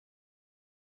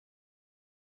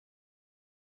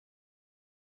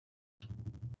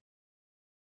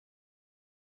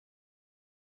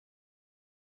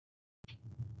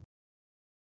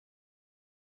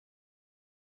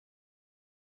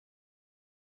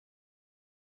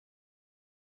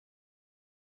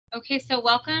Okay, so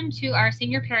welcome to our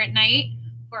senior parent night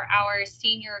for our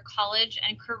senior college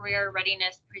and career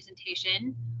readiness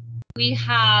presentation. We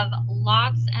have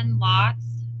lots and lots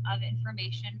of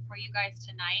information for you guys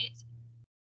tonight.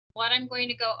 What I'm going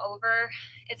to go over,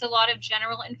 it's a lot of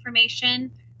general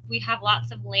information. We have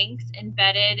lots of links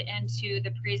embedded into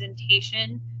the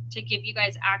presentation to give you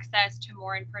guys access to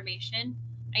more information.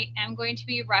 I am going to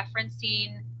be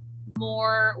referencing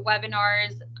more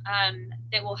webinars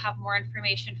that will have more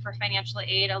information for financial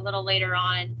aid a little later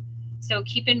on. So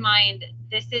keep in mind,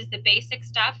 this is the basic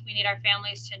stuff we need our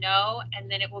families to know,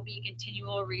 and then it will be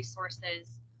continual resources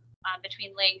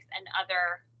between links and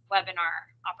other webinar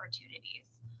opportunities.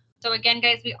 So again,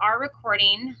 guys, we are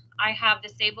recording. I have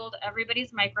disabled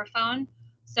everybody's microphone.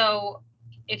 So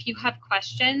if you have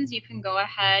questions, you can go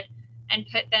ahead and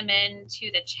put them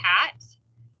into the chat,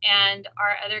 and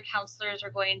our other counselors are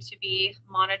going to be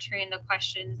monitoring the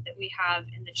questions that we have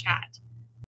in the chat.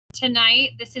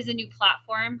 Tonight, this is a new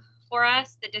platform for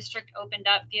us. The district opened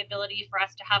up the ability for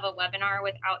us to have a webinar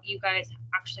without you guys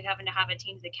actually having to have a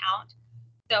Teams account.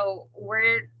 So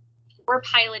we're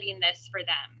piloting this for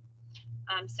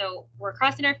them. So we're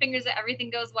crossing our fingers that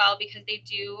everything goes well, because they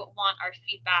do want our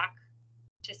feedback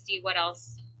to see what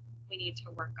else we need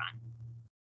to work on.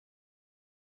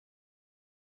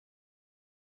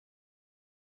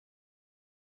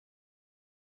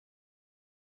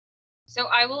 So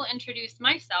I will introduce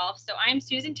myself. So I'm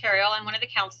Susan Terrill. I'm one of the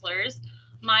counselors.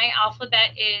 My alphabet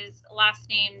is last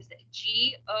names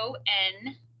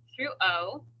G-O-N through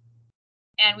O.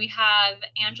 And we have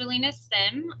Angelina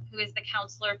Sim, who is the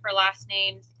counselor for last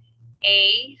names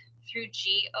A through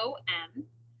G-O-M.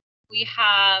 We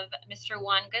have Mr.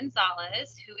 Juan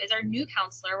Gonzalez, who is our new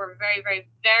counselor. We're very, very,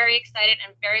 very excited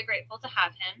and very grateful to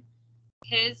have him.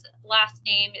 His last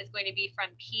name is going to be from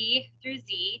P through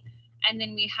Z. And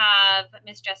then we have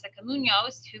Miss Jessica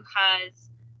Munoz, who has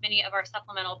many of our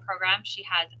supplemental programs. She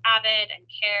has AVID and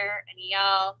CARE and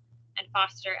EL and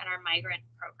Foster and our migrant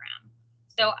program.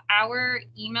 So our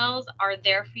emails are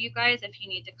there for you guys if you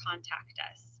need to contact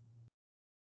us.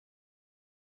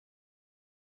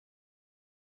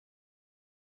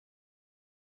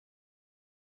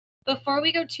 Before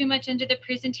we go too much into the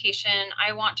presentation,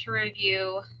 I want to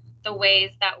review the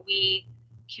ways that we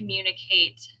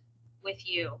communicate with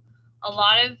you. A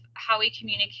lot of how we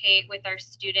communicate with our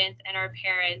students and our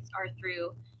parents are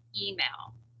through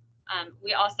email.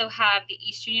 We also have the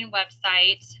East Union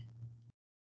website.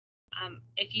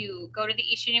 If you go to the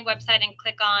East Union website and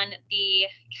click on the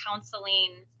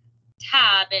counseling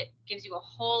tab, it gives you a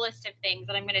whole list of things,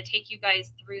 and I'm going to take you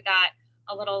guys through that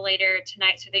a little later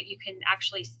tonight so that you can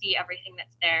actually see everything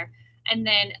that's there. And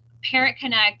then Parent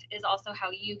Connect is also how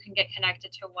you can get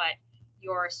connected to what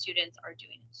your students are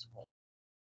doing in school.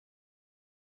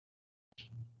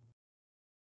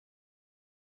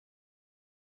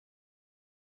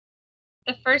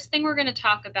 The first thing we're going to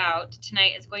talk about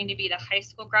tonight is going to be the high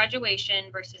school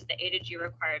graduation versus the A to G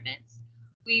requirements.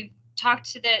 We've talked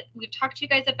to you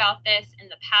guys about this in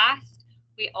the past.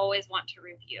 We always want to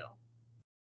review.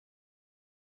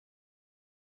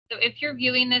 So if you're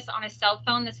viewing this on a cell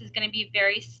phone, this is going to be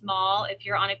very small. If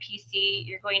you're on a PC,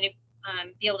 you're going to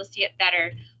be able to see it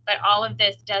better. But all of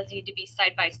this does need to be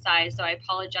side by side, so I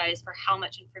apologize for how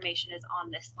much information is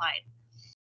on this slide.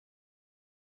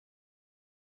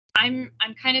 I'm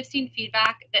kind of seeing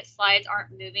feedback that slides aren't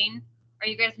moving. Are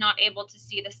you guys not able to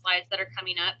see the slides that are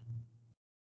coming up?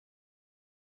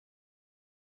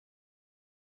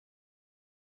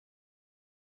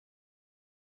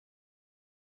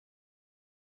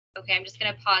 Okay, I'm just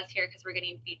going to pause here because we're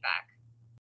getting feedback.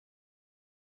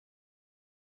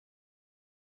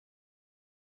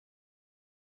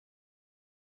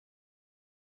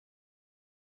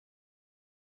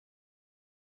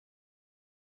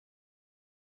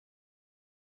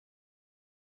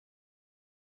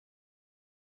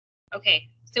 Okay,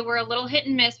 so we're a little hit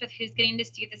and miss with who's getting to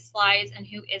see the slides and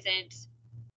who isn't.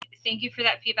 Thank you for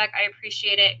that feedback. I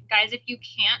appreciate it. Guys, if you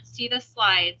can't see the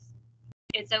slides,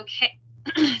 it's okay.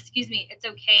 Excuse me, it's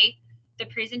okay. The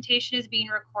presentation is being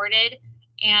recorded,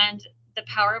 and the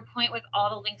PowerPoint with all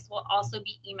the links will also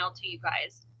be emailed to you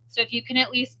guys. So if you can at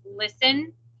least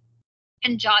listen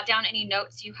and jot down any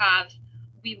notes you have,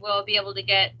 we will be able to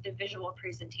get the visual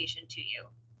presentation to you.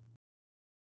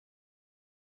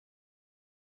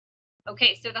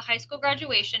 Okay, so the high school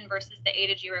graduation versus the A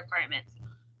to G requirements.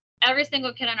 Every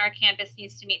single kid on our campus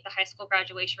needs to meet the high school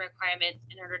graduation requirements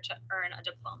in order to earn a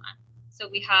diploma. So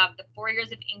we have the 4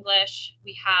 years of English,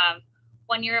 we have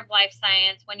 1 year of life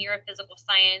science, 1 year of physical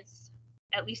science,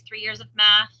 at least 3 years of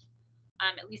math,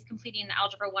 at least completing the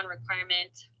Algebra 1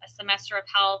 requirement, a semester of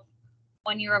health,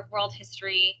 1 year of world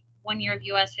history, 1 year of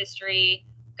US history,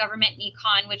 government and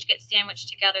econ, which get sandwiched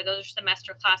together. Those are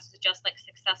semester classes just like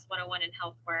Success 101 and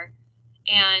Health were.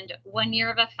 And 1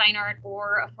 year of a fine art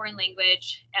or a foreign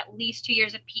language, at least 2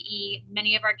 years of PE.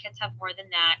 Many of our kids have more than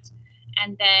that.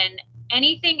 And then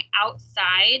anything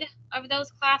outside of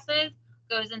those classes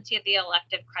goes into the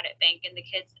elective credit bank, and the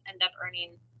kids end up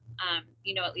earning,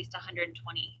 at least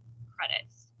 120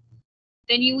 credits.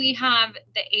 Then we have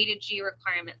the A to G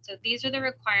requirements. So these are the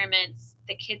requirements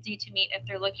that kids need to meet if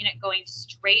they're looking at going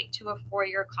straight to a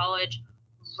 4-year college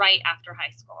right after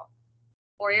high school.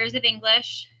 4 years of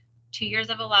English, 2 years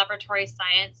of a laboratory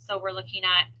science. So we're looking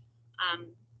at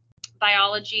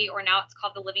biology, or now it's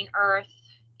called the living earth,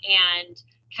 and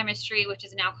chemistry, which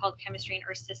is now called chemistry and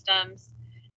earth systems.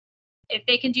 If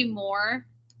they can do more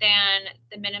than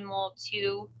the minimal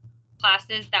 2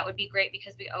 classes, that would be great,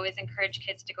 because we always encourage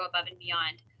kids to go above and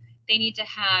beyond. They need to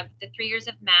have the 3 years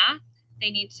of math.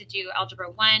 They need to do algebra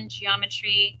 1,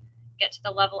 geometry, get to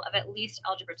the level of at least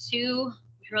algebra 2.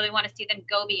 We really want to see them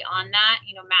go beyond that.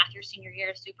 Math your senior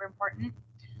year is super important.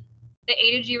 The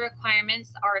A to G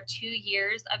requirements are 2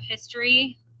 years of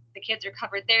history. The kids are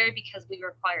covered there because we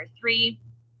require 3.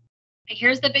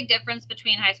 Here's the big difference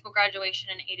between high school graduation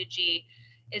and A to G,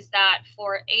 is that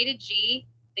for A to G,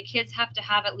 the kids have to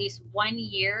have at least 1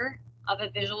 year of a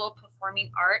visual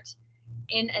performing art,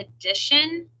 in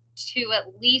addition to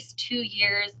at least 2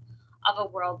 years of a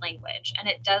world language. And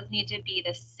it does need to be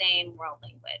the same world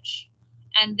language.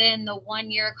 And then the 1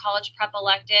 year college prep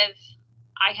elective,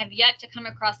 I have yet to come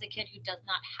across a kid who does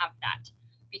not have that,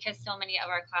 because so many of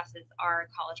our classes are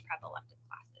college prep elective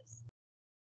classes.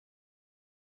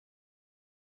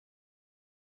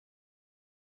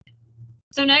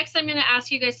 So next, I'm going to ask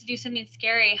you guys to do something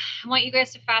scary. I want you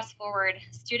guys to fast forward.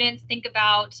 Students, think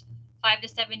about 5 to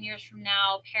 7 years from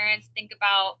now. Parents, think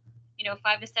about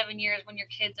 5 to 7 years when your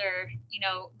kids are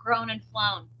grown and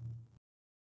flown.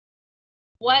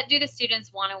 What do the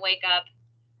students want to wake up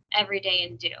every day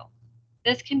and do?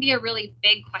 This can be a really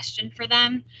big question for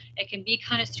them. It can be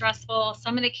kind of stressful.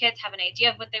 Some of the kids have an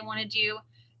idea of what they want to do.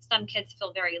 Some kids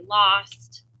feel very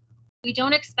lost. We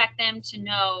don't expect them to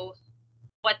know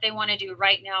what they want to do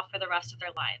right now for the rest of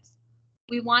their lives.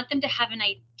 We want them to have an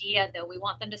idea, though. We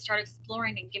want them to start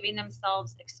exploring and giving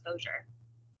themselves exposure.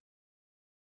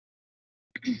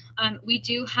 We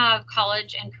do have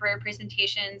college and career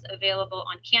presentations available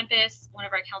on campus. One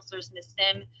of our counselors, Ms.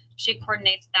 Sim, she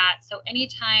coordinates that. So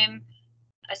anytime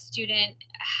a student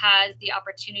has the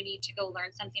opportunity to go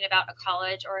learn something about a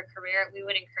college or a career, we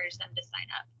would encourage them to sign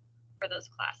up for those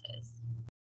classes.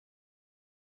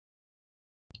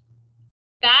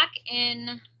 Back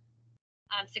in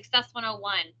Success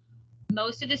 101,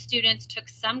 most of the students took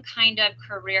some kind of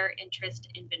career interest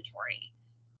inventory.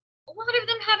 A lot of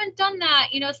them haven't done that,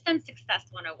 since Success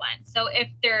 101. So if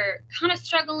they're kind of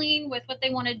struggling with what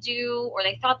they want to do, or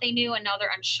they thought they knew and now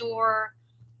they're unsure,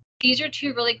 these are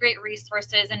 2 really great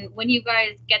resources. And when you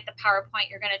guys get the PowerPoint,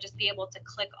 you're going to just be able to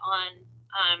click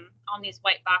on these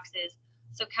white boxes.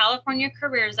 So California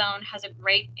Career Zone has a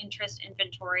great interest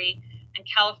inventory, and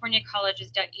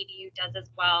californiacolleges.edu does as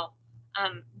well.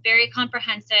 Very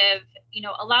comprehensive,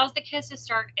 allows the kids to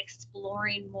start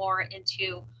exploring more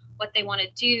into what they want to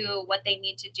do, what they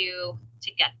need to do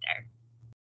to get there.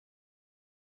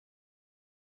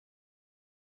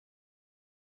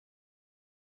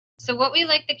 So what we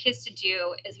like the kids to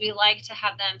do is we like to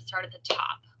have them start at the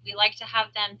top. We like to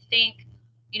have them think,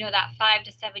 that 5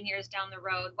 to 7 years down the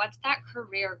road, what's that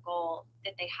career goal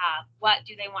that they have? What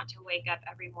do they want to wake up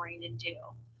every morning and do?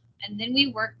 And then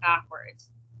we work backwards.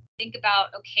 Think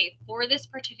about, okay, for this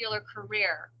particular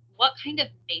career, what kind of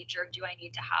major do I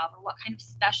need to have, or what kind of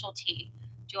specialty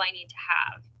do I need to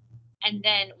have? And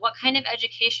then what kind of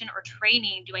education or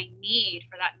training do I need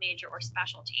for that major or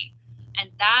specialty?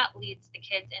 And that leads the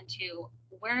kids into,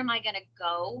 where am I going to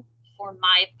go for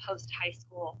my post-high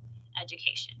school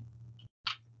education?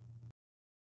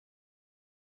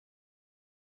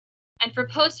 And for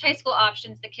post-high school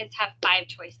options, the kids have 5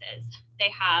 choices. They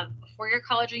have a 4-year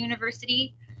college or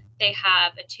university. They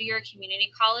have a 2-year community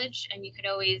college, and you could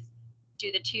always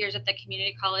do the 2 years at the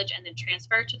community college and then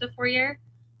transfer to the 4-year.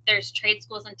 There's trade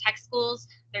schools and tech schools.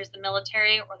 There's the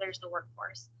military, or there's the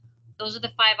workforce. Those are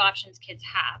the 5 options kids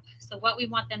have. So what we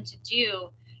want them to do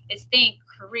is think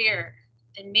career,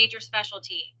 then major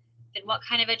specialty, then what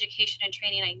kind of education and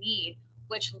training I need,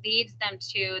 which leads them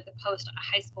to the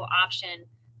post-high school option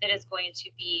that is going to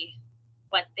be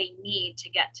what they need to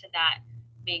get to that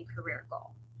main career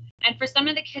goal. And for some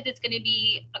of the kids, it's going to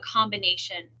be a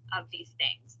combination of these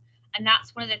things. And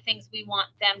that's one of the things we want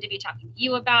them to be talking to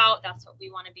you about. That's what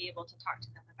we want to be able to talk to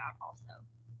them about also.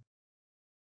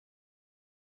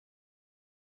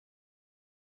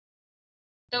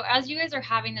 So as you guys are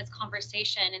having this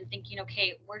conversation and thinking,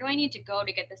 okay, where do I need to go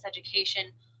to get this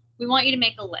education? We want you to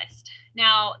make a list.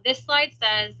 Now, this slide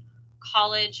says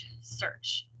college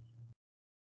search.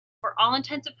 For all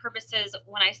intents and purposes,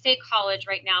 when I say college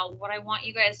right now, what I want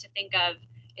you guys to think of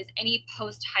is any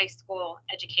post-high school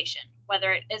education,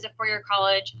 whether it is a four-year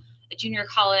college, a junior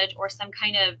college, or some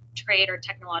kind of trade or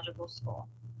technological school.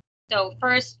 So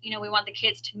first, we want the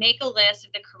kids to make a list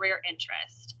of the career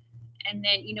interest, and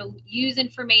then, use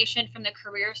information from the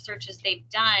career searches they've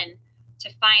done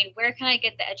to find where can I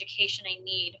get the education I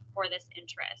need for this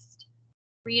interest.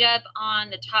 Read up on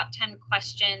the top 10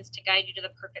 questions to guide you to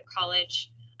the perfect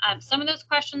college. Some of those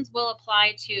questions will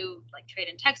apply to like trade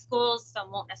and tech schools,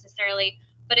 some won't necessarily,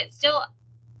 but it's still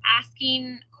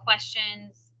asking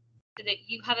questions so that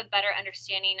you have a better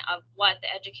understanding of what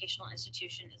the educational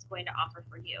institution is going to offer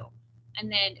for you.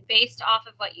 And then based off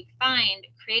of what you find,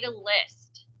 create a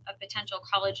list of potential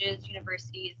colleges,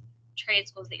 universities, trade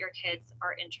schools that your kids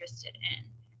are interested in,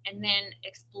 and then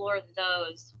explore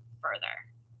those further.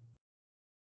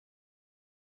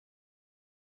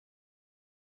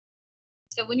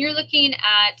 So when you're looking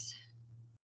at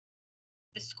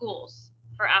the schools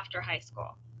for after high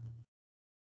school,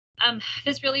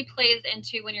 this really plays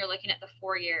into when you're looking at the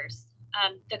 4 years.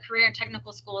 The career and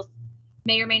technical schools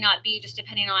may or may not be, just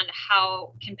depending on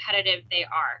how competitive they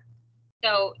are.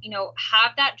 So,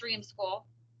 have that dream school,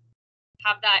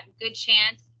 have that good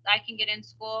chance I can get in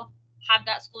school, have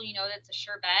that school, that's a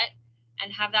sure bet,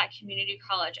 and have that community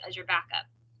college as your backup.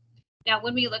 Now,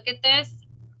 when we look at this,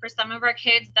 for some of our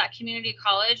kids, that community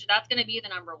college, that's going to be the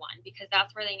number one because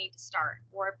that's where they need to start.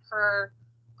 Or per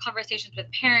conversations with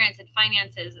parents and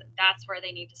finances, that's where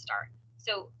they need to start.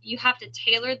 So you have to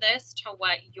tailor this to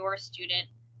what your student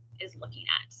is looking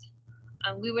at.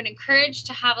 We would encourage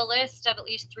to have a list of at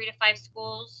least 3 to 5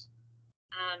 schools,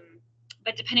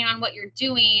 but depending on what you're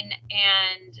doing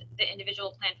and the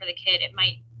individual plan for the kid, it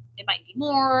might be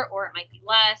more or it might be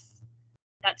less.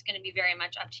 That's going to be very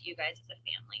much up to you guys as a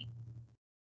family.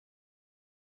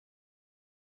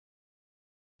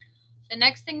 The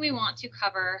next thing we want to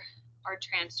cover are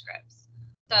transcripts.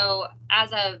 So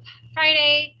as of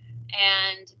Friday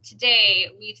and today,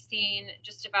 we've seen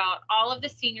just about all of the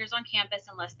seniors on campus,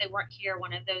 unless they weren't here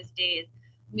one of those days.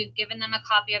 We've given them a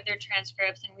copy of their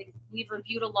transcripts, and we've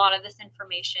reviewed a lot of this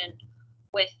information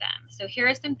with them. So here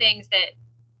are some things that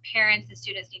parents and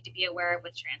students need to be aware of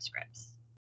with transcripts.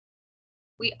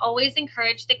 We always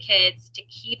encourage the kids to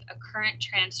keep a current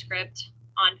transcript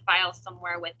on file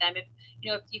somewhere with them. If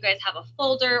you guys have a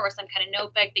folder or some kind of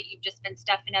notebook that you've just been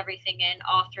stuffing everything in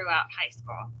all throughout high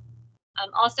school.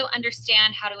 Also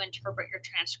understand how to interpret your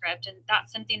transcript, and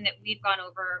that's something that we've gone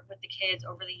over with the kids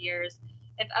over the years.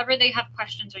 If ever they have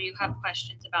questions or you have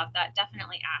questions about that,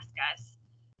 definitely ask us.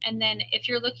 And then if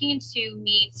you're looking to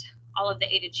meet all of the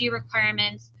A to G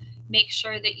requirements, make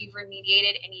sure that you've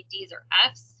remediated any D's or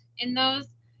F's in those.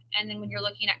 And then when you're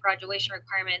looking at graduation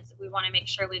requirements, we want to make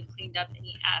sure we've cleaned up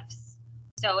any F's.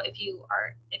 So if you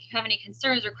have any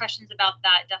concerns or questions about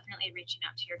that, definitely reaching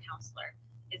out to your counselor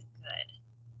is good.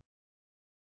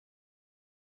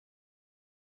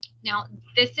 Now,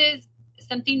 this is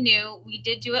something new. We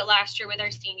did do it last year with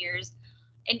our seniors.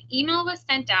 An email was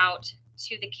sent out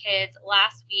to the kids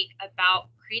last week about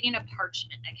creating a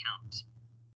Parchment account.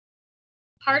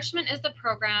 Parchment is the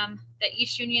program that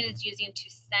East Union is using to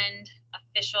send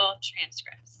official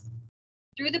transcripts.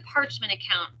 Through the Parchment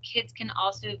account, kids can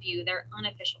also view their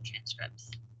unofficial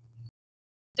transcripts.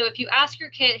 So if you ask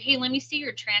your kid, hey, let me see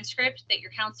your transcript that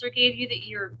your counselor gave you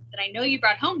that I know you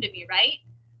brought home to me, right?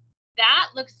 That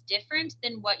looks different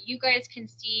than what you guys can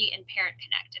see in Parent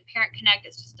Connect. And Parent Connect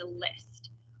is just a list.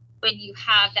 When you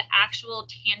have the actual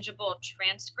tangible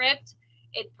transcript,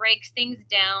 it breaks things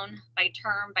down by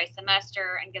term, by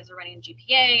semester, and gives a running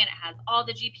GPA, and it has all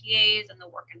the GPAs and the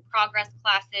work in progress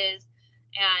classes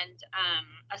and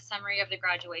a summary of the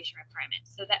graduation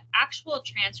requirements. So the actual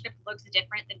transcript looks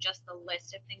different than just the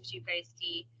list of things you guys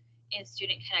see in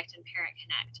Student Connect and Parent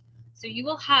Connect. So you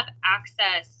will have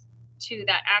access to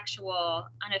that actual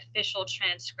unofficial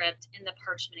transcript in the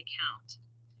Parchment account.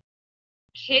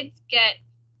 Kids get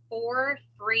 4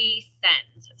 free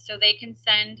sends, so they can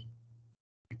send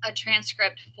a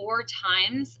transcript 4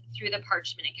 times through the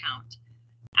Parchment account.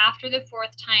 After the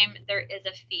 4th time, there is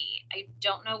a fee. I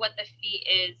don't know what the fee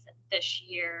is this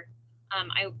year.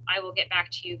 I will get back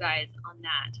to you guys on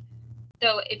that.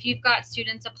 So if you've got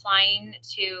students applying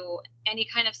to any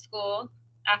kind of school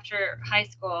after high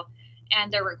school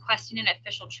and they're requesting an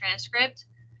official transcript,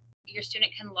 your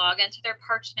student can log into their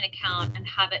Parchment account and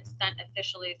have it sent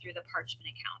officially through the Parchment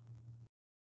account.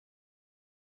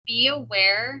 Be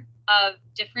aware of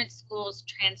different schools'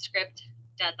 transcript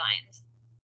deadlines.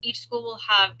 Each school will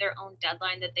have their own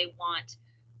deadline that they want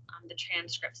the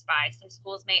transcripts by. Some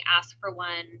schools may ask for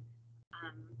one,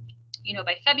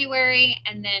 by February,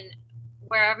 and then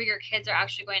wherever your kids are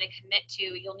actually going to commit to,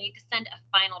 you'll need to send a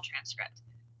final transcript.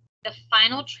 The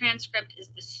final transcript is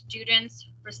the student's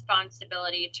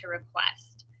responsibility to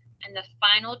request, and the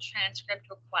final transcript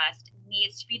request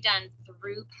needs to be done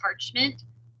through Parchment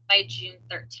by June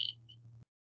 13th.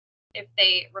 If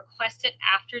they request it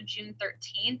after June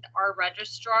 13th, our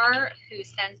registrar who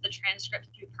sends the transcript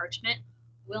through Parchment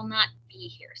will not be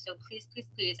here. So please, please,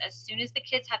 please, as soon as the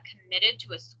kids have committed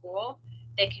to a school,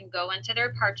 they can go into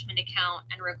their Parchment account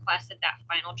and request that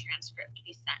final transcript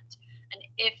be sent. And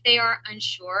if they are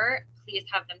unsure, please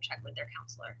have them check with their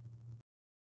counselor.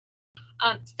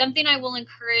 Something I will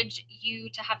encourage you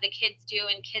to have the kids do,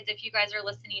 and kids, if you guys are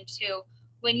listening too,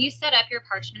 when you set up your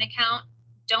Parchment account,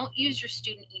 don't use your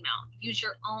student email. Use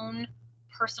your own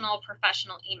personal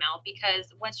professional email,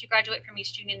 because once you graduate from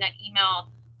eStudent, that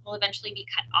email will eventually be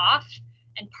cut off.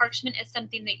 And Parchment is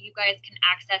something that you guys can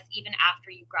access even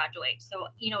after you graduate. So,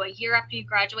 a year after you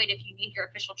graduate, if you need your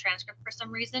official transcript for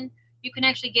some reason, you can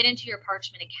actually get into your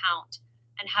Parchment account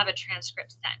and have a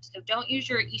transcript sent. So don't use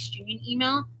your eStudent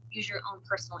email, use your own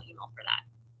personal email for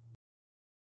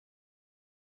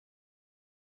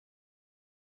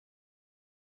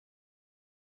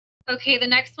that. Okay, the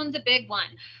next one's a big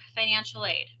one, financial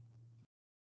aid.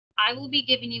 I will be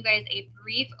giving you guys a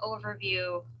brief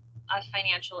overview of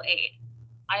financial aid.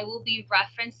 I will be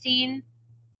referencing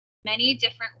many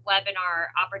different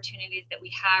webinar opportunities that we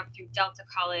have through Delta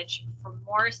College for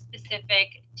more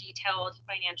specific, detailed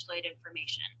financial aid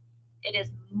information. It is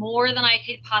more than I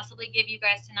could possibly give you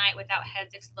guys tonight without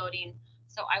heads exploding,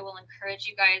 so I will encourage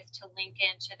you guys to link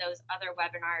into those other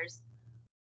webinars.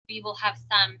 We will have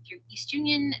some through East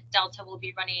Union. Delta will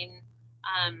be running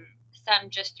some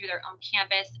just through their own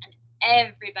campus, and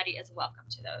everybody is welcome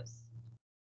to those.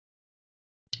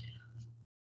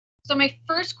 So my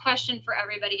first question for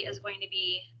everybody is going to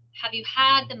be, have you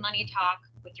had the money talk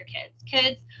with your kids?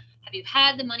 Kids, have you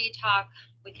had the money talk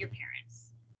with your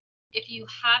parents? If you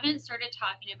haven't started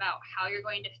talking about how you're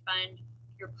going to fund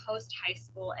your post-high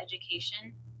school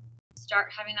education,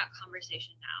 start having that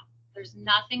conversation now. There's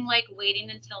nothing like waiting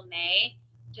until May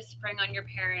to spring on your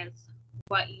parents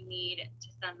what you need to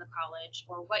send the college,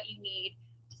 or what you need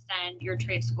to send your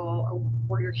trade school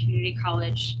or your community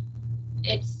college.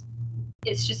 It's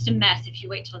just a mess if you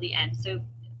wait till the end. So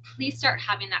please start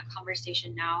having that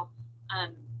conversation now.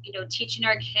 Teaching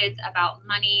our kids about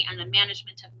money and the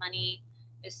management of money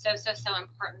is so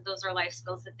important. Those are life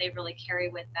skills that they really carry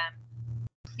with them.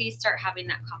 Please start having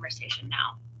that conversation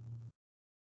now.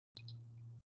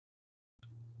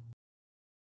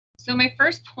 So my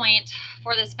first point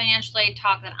for this financial aid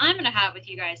talk that I'm going to have with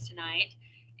you guys tonight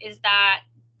is that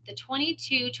the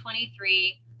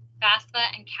 22-23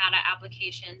 FAFSA and CATA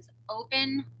applications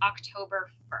open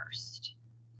October 1st.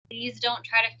 Please don't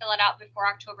try to fill it out before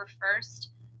October 1st,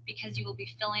 because you will be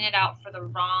filling it out for the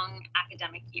wrong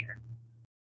academic year.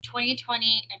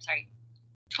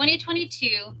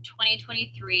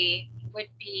 2022-2023 would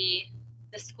be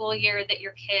the school year that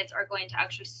your kids are going to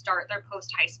actually start their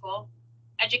post-high school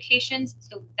educations.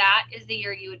 So that is the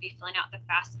year you would be filling out the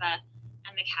FAFSA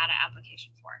and the CATA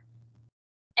application for.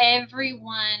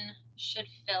 Everyone should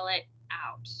fill it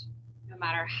out, no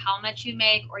matter how much you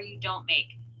make or you don't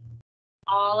make.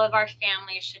 All of our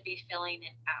families should be filling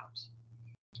it out.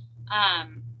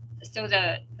 So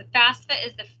the FAFSA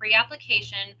is the free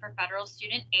application for federal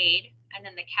student aid, and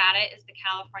then the CATA is the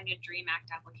California DREAM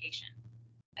Act application.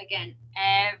 Again,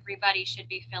 everybody should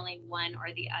be filling one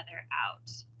or the other out.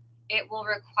 It will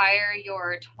require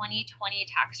your 2020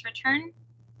 tax return.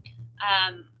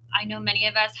 I know many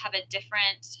of us have a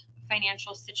different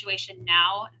financial situation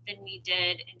now than we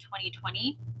did in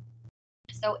 2020.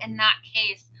 So in that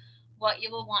case, what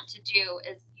you will want to do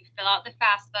is you fill out the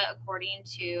FAFSA according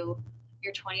to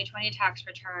your 2020 tax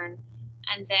return,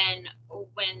 and then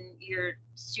when your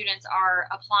students are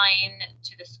applying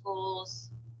to the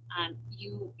schools,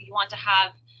 you want to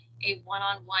have a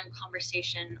one-on-one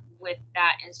conversation with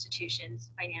that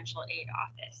institution's financial aid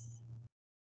office.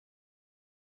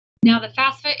 Now the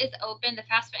FAFSA is open. The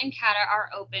FAFSA and CATA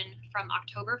are open from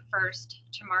October 1st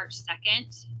to March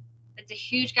 2nd. It's a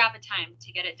huge gap of time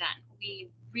to get it done.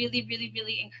 We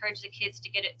really encourage the kids to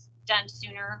get it done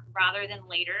sooner rather than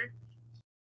later.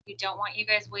 We don't want you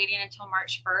guys waiting until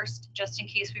March 1st, just in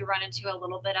case we run into a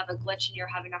little bit of a glitch and you're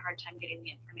having a hard time getting the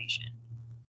information.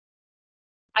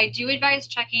 I do advise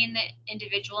checking the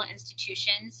individual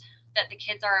institutions that the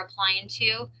kids are applying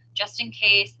to, just in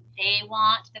case they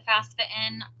want the FAFSA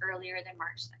in earlier than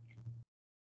March 2nd.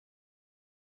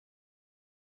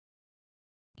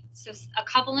 So a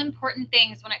couple important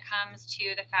things when it comes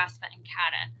to the FAFSA and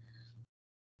CATA.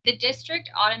 The district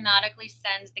automatically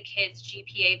sends the kids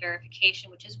GPA verification,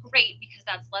 which is great because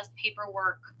that's less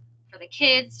paperwork for the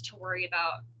kids to worry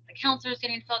about the counselors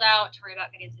getting filled out, to worry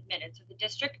about getting submitted. So the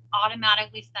district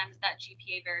automatically sends that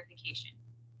GPA verification.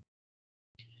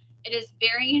 It is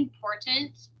very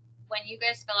important when you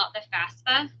guys fill out the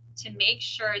FAFSA to make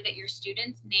sure that your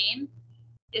student's name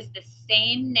is the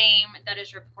same name that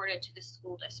is reported to the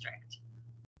school district.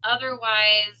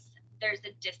 Otherwise, there's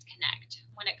a disconnect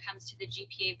when it comes to the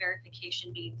GPA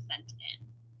verification being sent in.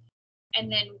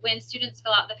 And then when students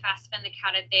fill out the FAFSA and the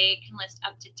CATA, they can list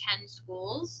up to 10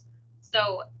 schools.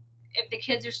 So if the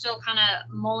kids are still kind of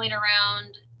mulling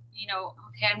around, you know,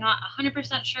 okay, I'm not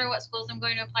 100% sure what schools I'm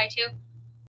going to apply to,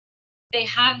 they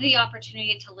have the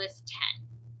opportunity to list 10.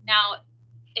 Now,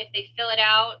 if they fill it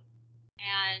out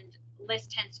and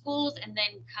list 10 schools and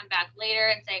then come back later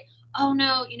and say, oh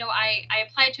no, you know, I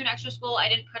applied to an extra school, I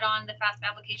didn't put on the FAFSA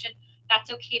application,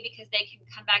 that's okay because they can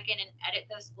come back in and edit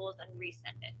those schools and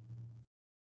resend it.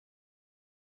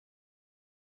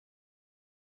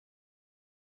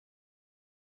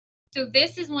 So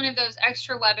this is one of those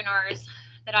extra webinars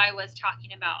that I was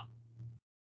talking about.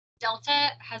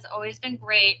 Delta has always been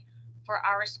great for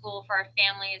our school, for our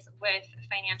families with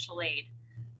financial aid.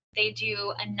 They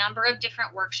do a number of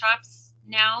different workshops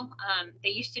now. They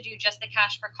used to do just the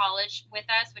Cash for College with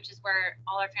us, which is where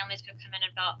all our families could come in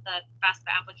and fill out the FAFSA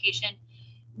application.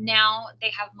 Now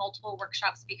they have multiple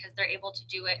workshops because they're able to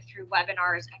do it through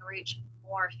webinars and reach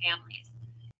more families.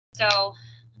 So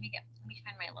let me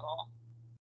find my little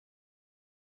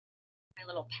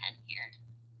pen here.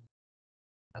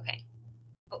 Okay,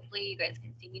 hopefully you guys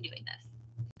can see me doing this.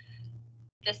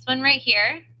 This one right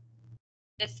here,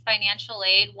 this Financial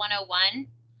Aid 101,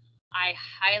 I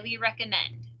highly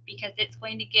recommend because it's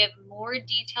going to give more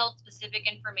detailed, specific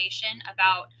information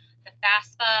about the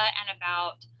FAFSA and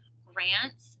about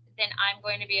grants than I'm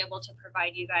going to be able to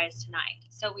provide you guys tonight.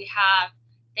 So we have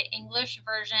the English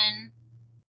version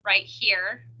right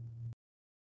here.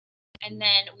 And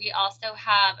then we also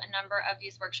have a number of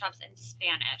these workshops in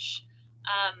Spanish.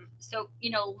 So, you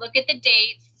know, look at the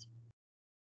dates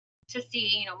to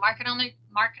see, you know, mark it on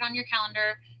your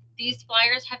calendar. These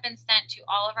flyers have been sent to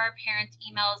all of our parents'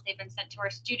 emails. They've been sent to our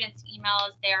students'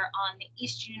 emails. They're on the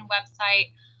East Union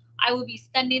website. I will be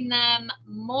sending them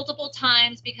multiple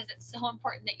times because it's so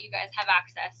important that you guys have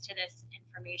access to this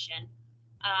information.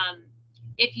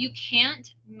 If you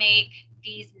can't make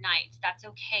these nights, that's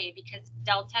okay because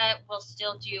Delta will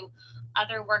still do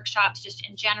other workshops just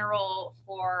in general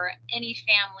for any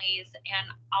families, and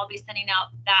I'll be sending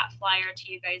out that flyer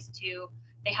to you guys too.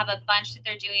 They have a bunch that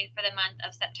they're doing for the month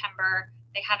of September.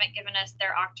 They haven't given us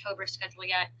their October schedule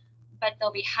yet, but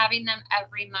they'll be having them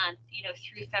every month, you know,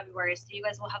 through February. So you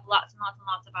guys will have lots and lots and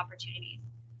lots of opportunities.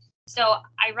 So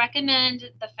I recommend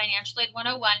the Financial Aid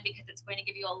 101 because it's going to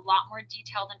give you a lot more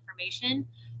detailed information.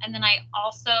 And then I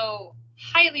also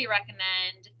highly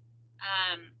recommend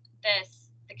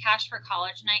the Cash for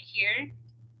College night here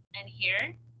and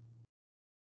here,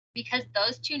 because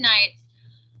those two nights,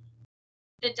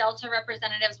 the Delta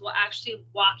representatives will actually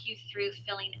walk you through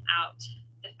filling out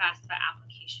the FAFSA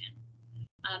application.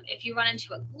 If you run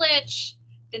into a glitch,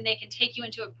 then they can take you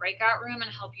into a breakout room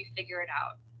and help you figure it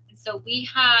out. And so we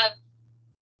have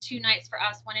two nights for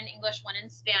us, one in English, one in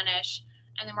Spanish.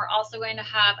 And then we're also going to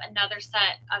have another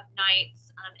set of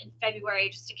nights in February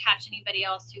just to catch anybody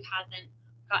else who hasn't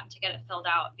gotten to get it filled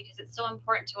out, because it's so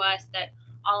important to us that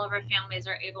all of our families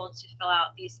are able to fill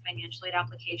out these financial aid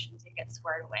applications and get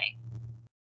squared away.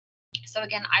 So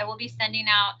again, I will be sending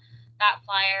out that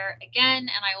flyer again,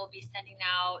 and I will be sending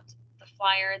out the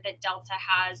flyer that Delta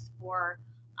has for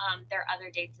their other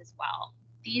dates as well.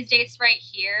 These dates right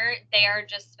here, they are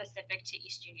just specific to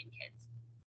East Union kids.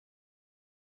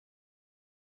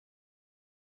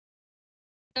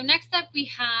 So next up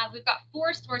we've got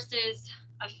 4 sources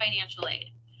of financial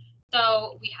aid.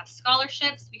 So we have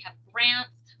scholarships, we have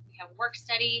grants, we have work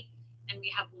study, and we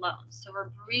have loans. So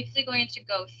we're briefly going to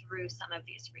go through some of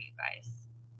these for you guys.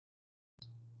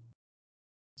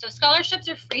 So scholarships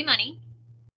are free money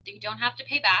that you don't have to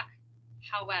pay back.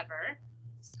 However,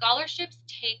 scholarships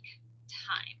take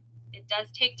time. It does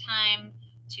take time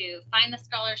to find the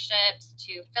scholarships,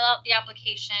 to fill out the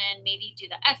application, maybe do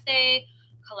the essay,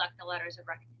 collect the letters of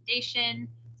recommendation.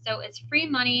 So it's free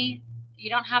money. You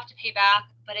don't have to pay back,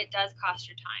 but it does cost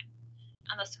your time.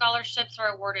 And the scholarships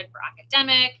are awarded for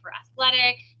academic, for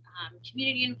athletic,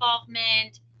 community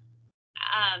involvement,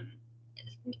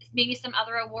 maybe some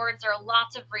other awards. There are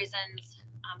lots of reasons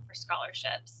for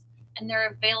scholarships, and they're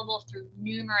available through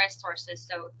numerous sources.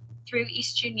 So through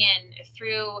East Union,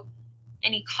 through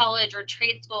any college or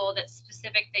trade school that's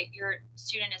specific that your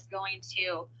student is going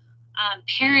to.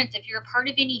 Parents, if you're a part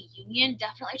of any union,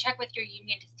 definitely check with your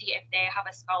union to see if they have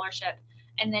a scholarship.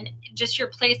 And then just your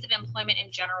place of employment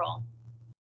in general.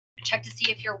 Check to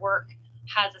see if your work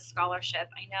has a scholarship.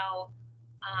 I know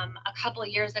a couple of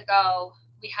years ago,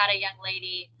 we had a young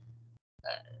lady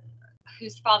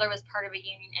whose father was part of a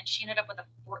union, and she ended up with a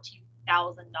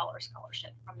 $14,000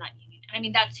 scholarship from that union. And I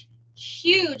mean, that's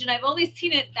huge, and I've only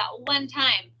seen it that one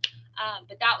time,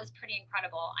 but that was pretty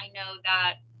incredible. I know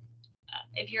that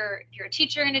if you're a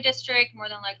teacher in a district, more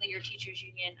than likely your teachers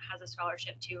union has a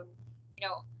scholarship too. You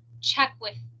know, check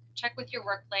with your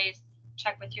workplace,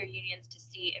 check with your unions to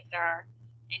see if there are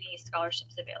any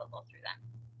scholarships available through them.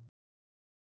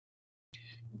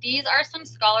 These are some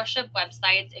scholarship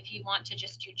websites if you want to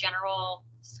just do general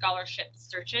scholarship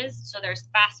searches. So there's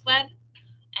FastWeb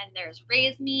and there's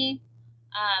RaiseMe.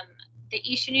 The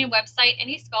East Union website,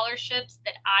 any scholarships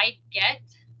that I get,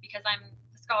 because I'm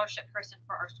the scholarship person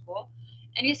for our school,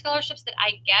 any scholarships that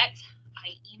I get,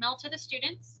 I email to the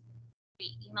students,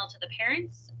 we email to the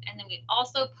parents, and then we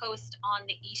also post on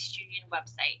the East Union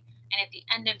website. And at the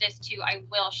end of this too, I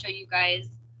will show you guys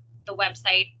the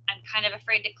website. I'm kind of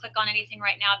afraid to click on anything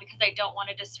right now because I don't want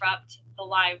to disrupt the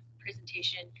live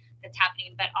presentation that's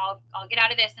happening, but I'll get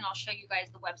out of this and I'll show you guys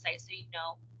the website so you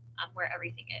know where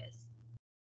everything is.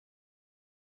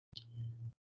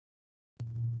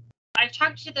 I've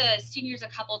talked to the seniors a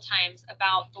couple times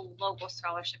about the local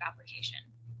scholarship application.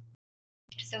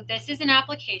 So this is an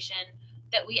application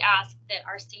that we ask that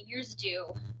our seniors do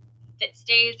that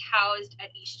stays housed at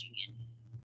East Union.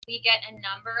 We get a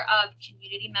number of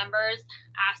community members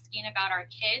asking about our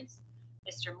kids.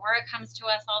 Mr. Mora comes to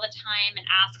us all the time and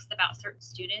asks about certain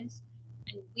students,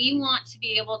 and we want to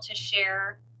be able to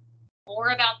share more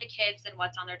about the kids than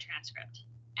what's on their transcript.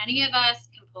 Any of us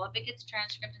can pull up a kid's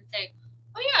transcript and say,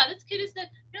 oh yeah, this kid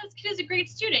is a great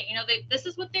student. You know, this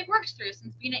is what they've worked through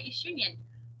since being at East Union.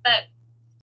 But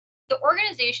the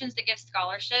organizations that give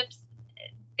scholarships,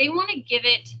 they want to give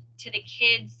it to the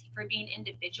kids for being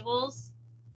individuals,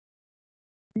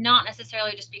 not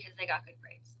necessarily just because they got good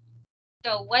grades.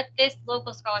 So what this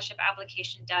local scholarship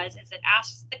application does is it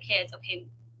asks the kids, okay,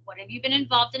 what have you been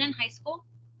involved in high school?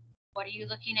 What are you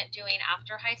looking at doing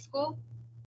after high school?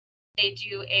 They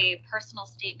do a personal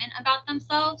statement about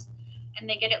themselves, and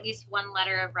they get at least one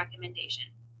letter of recommendation.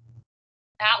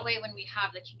 That way, when we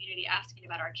have the community asking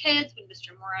about our kids, when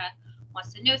Mr. Mora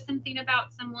wants to know something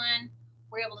about someone,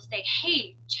 we're able to say,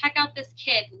 hey, check out this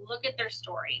kid, look at their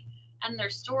story. And their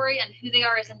story and who they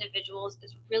are as individuals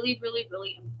is really, really,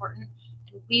 really important.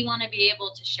 And we want to be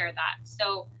able to share that.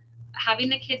 So having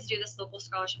the kids do this local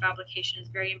scholarship application is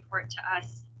very important to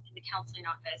us in the counseling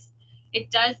office.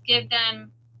 It does give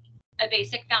them a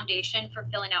basic foundation for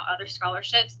filling out other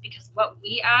scholarships, because what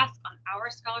we ask on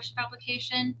our scholarship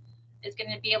application is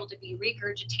going to be able to be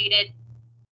regurgitated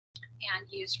and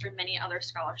used for many other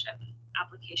scholarship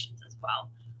applications as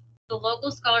well. The local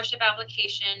scholarship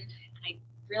application, and I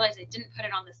realize I didn't put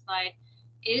it on this slide,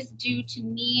 is due to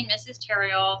me, Mrs.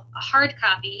 Terriel, a hard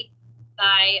copy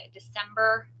by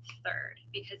December 3rd,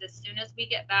 because as soon as we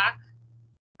get back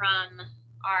from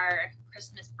our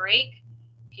Christmas break,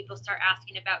 people start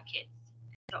asking about kids.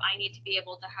 So I need to be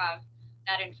able to have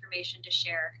that information to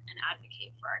share and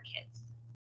advocate for our kids.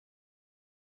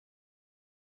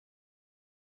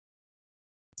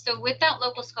 So with that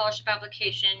local scholarship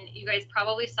application, you guys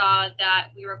probably saw that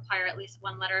we require at least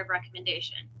one letter of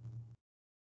recommendation.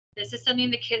 This is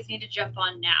something the kids need to jump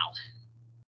on now.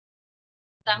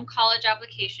 Some college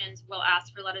applications will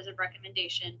ask for letters of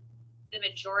recommendation. The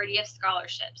majority of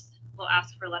scholarships will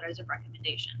ask for letters of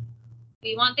recommendation.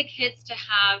 We want the kids to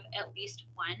have at least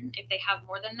one. If they have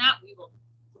more than that, we will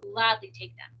gladly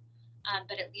take them,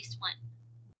 but at least one.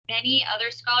 Many other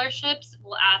scholarships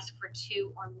will ask for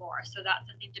two or more, so that's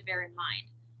something to bear in mind.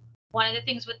 One of the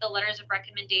things with the letters of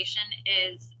recommendation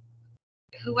is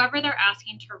whoever they're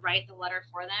asking to write the letter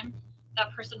for them,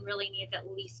 that person really needs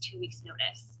at least 2 weeks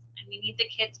notice. And we need the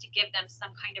kids to give them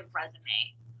some kind of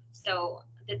resume so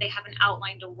that they have an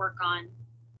outline to work on.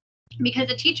 Because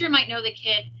the teacher might know the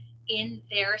kid in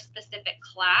their specific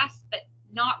class, but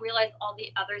not realize all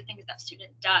the other things that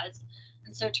student does.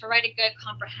 And so to write a good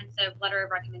comprehensive letter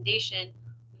of recommendation,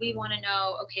 we want to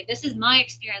know, okay, this is my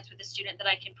experience with the student that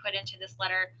I can put into this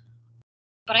letter,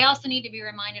 but I also need to be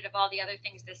reminded of all the other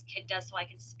things this kid does so I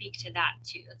can speak to that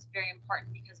too. It's very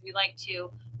important because we like to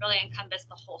really encompass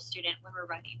the whole student when we're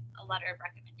writing a letter of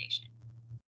recommendation.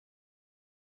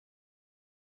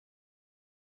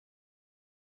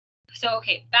 So,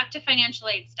 okay, back to financial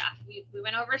aid stuff. We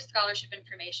went over scholarship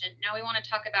information. Now we want to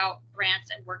talk about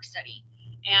grants and work study.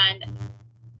 And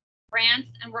grants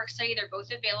and work study, they're both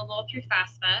available through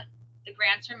FAFSA. The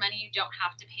grants are money you don't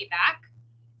have to pay back.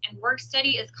 And work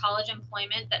study is college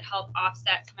employment that help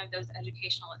offset some of those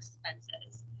educational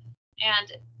expenses.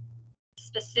 And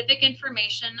specific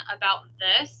information about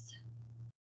this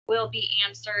will be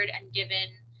answered and given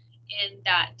in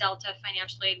that Delta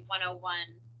Financial Aid 101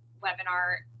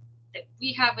 webinar that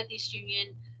we have with East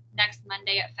Union next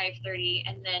Monday at 5:30.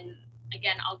 And then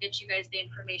again, I'll get you guys the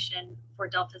information for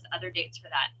Delta's other dates for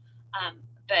that.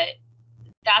 But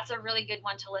that's a really good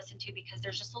one to listen to because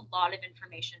there's just a lot of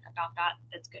information about that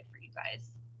that's good for you guys.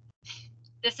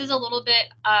 This is a little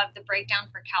bit of the breakdown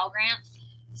for Cal Grants.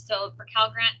 So for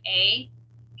Cal Grant A,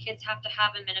 kids have to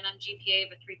have a minimum GPA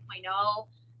of a 3.0,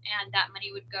 and that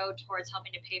money would go towards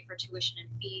helping to pay for tuition and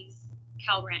fees.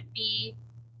 Cal Grant B,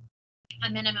 a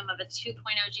minimum of a 2.0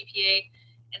 GPA,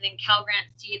 and then Cal Grant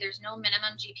C, there's no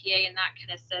minimum GPA, and that can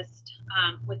assist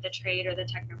with the trade or the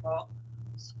technical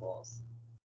schools.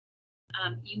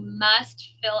 You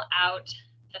must fill out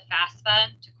the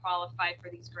FAFSA to qualify for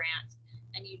these grants,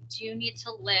 and you do need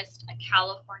to list a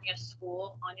California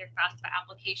school on your FAFSA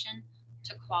application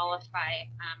to qualify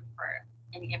for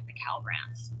any of the Cal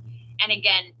Grants. And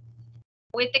again,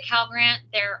 with the Cal Grant,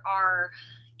 there are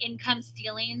income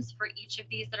ceilings for each of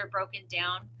these that are broken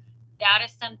down. That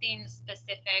is something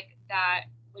specific that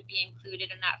would be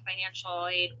included in that Financial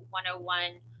Aid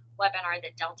 101 webinar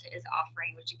that Delta is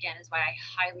offering, which again is why I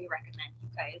highly recommend you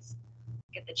guys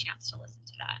get the chance to listen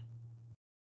to that.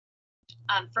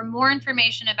 For more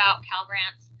information about Cal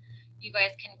Grants, you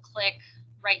guys can click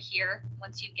right here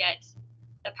once you get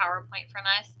the PowerPoint from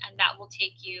us, and that will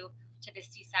take you to the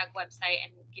CSAG website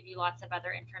and give you lots of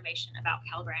other information about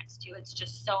Cal Grants too. It's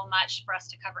just so much for us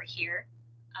to cover here.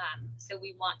 So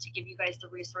we want to give you guys the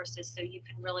resources so you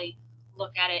can really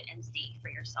look at it and see for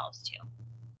yourselves too.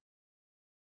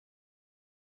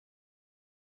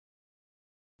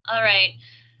 All right,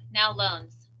 now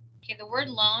loans. Okay, the word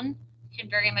loan can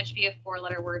very much be a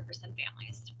four-letter word for some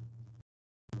families.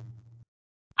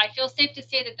 I feel safe to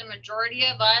say that the majority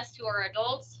of us who are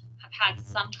adults have had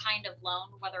some kind of loan,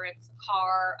 whether it's a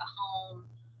car, a home,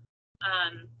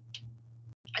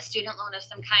 a student loan of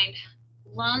some kind.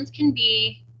 Loans can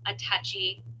be a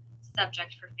touchy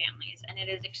subject for families, and it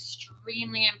is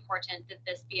extremely important that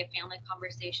this be a family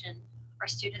conversation. Our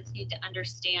students need to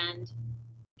understand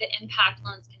the impact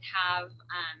loans can have,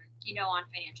 on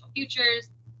financial futures.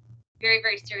 Very,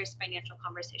 very serious financial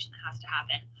conversation that has to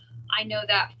happen. I know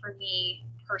that for me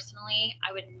personally,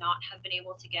 I would not have been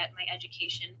able to get my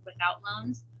education without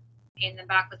loans. Paying them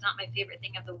back was not my favorite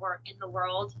thing of the in the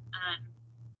world,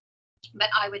 but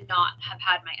I would not have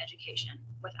had my education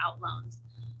without loans.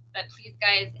 But please,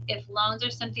 guys, if loans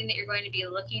are something that you're going to be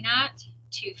looking at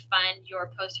to fund your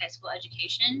post-high school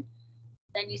education,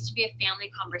 that needs to be a family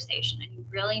conversation, and you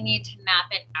really need to map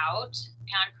it out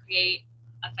and create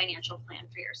a financial plan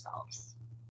for yourselves.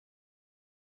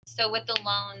 So with the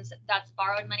loans, that's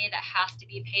borrowed money that has to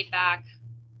be paid back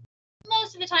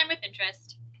most of the time with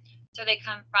interest. So they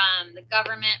come from the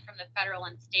government, from the federal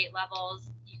and state levels.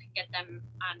 You can get them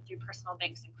through personal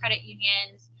banks and credit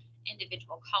unions.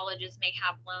 Individual colleges may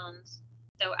have loans.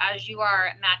 So as you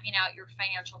are mapping out your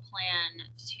financial plan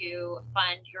to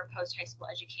fund your post-high school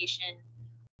education,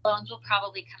 loans will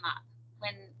probably come up.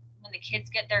 When the kids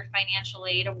get their financial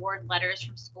aid award letters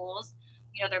from schools,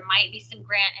 there might be some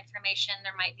grant information,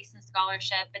 there might be some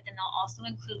scholarship, but then they'll also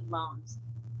include loans.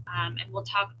 And we'll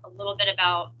talk a little bit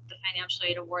about the financial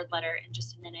aid award letter in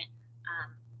just a minute.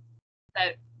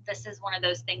 But this is one of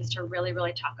those things to really,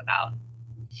 really talk about.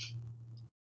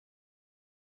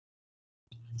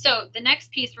 So the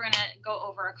next piece we're going to go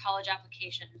over are college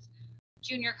applications.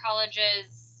 Junior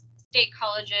colleges, state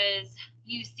colleges,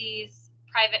 UCs,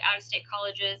 private out-of-state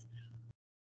colleges.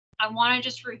 I want to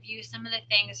just review some of the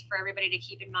things for everybody to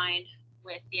keep in mind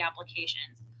with the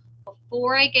applications.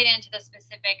 Before I get into the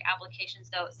specific applications,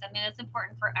 though, something that's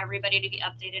important for everybody to be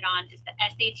updated on is the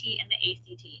SAT and the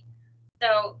ACT.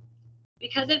 So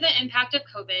because of the impact of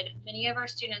COVID, many of our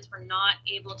students were not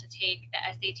able to take the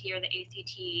SAT or the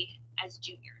ACT as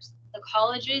juniors. The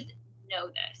colleges know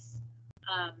this.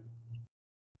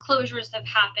 Closures have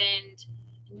happened.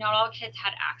 Not all kids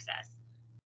had access.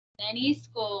 Many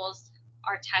schools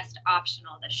are test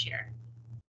optional this year,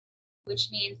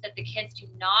 which means that the kids do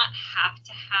not have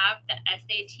to have the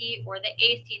SAT or the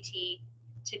ACT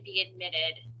to be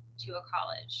admitted to a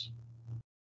college.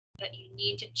 But you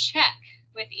need to check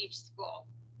with each school.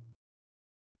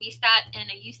 We sat in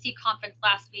a UC conference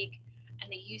last week,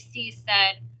 and the UC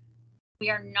said We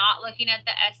are not looking at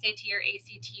the SAT or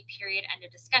ACT period end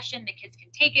of discussion. The kids can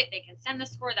take it, they can send the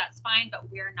score, that's fine, but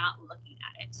we're not looking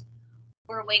at it.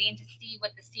 We're waiting to see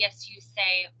what the CSUs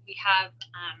say. We have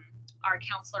our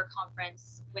counselor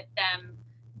conference with them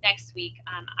next week.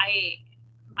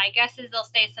 My guess is they'll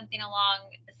say something along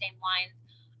the same lines,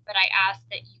 but I ask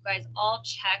that you guys all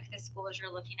check the schools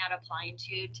you're looking at applying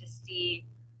to see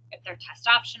if they're test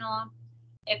optional.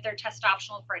 If they're test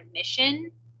optional for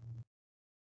admission,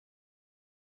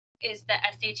 is the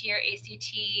SAT or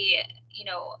ACT,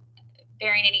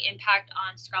 bearing any impact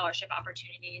on scholarship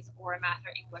opportunities or math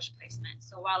or English placement?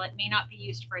 So while it may not be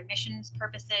used for admissions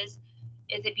purposes,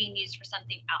 is it being used for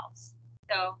something else?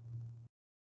 So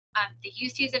the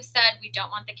UCs have said we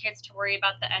don't want the kids to worry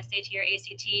about the SAT or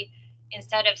ACT.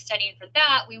 Instead of studying for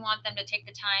that, we want them to take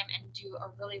the time and do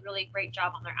a really, really great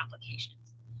job on their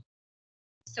applications.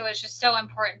 So it's just so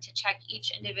important to check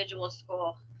each individual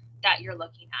school that you're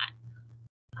looking at.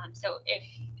 So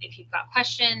if you've got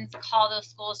questions, call those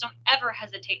schools. Don't ever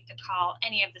hesitate to call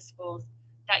any of the schools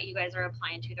that you guys are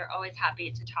applying to. They're always happy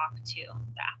to talk to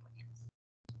the applicants.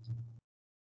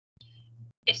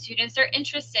 If students are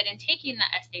interested in taking the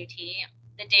SAT,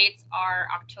 the dates are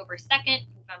October 2nd,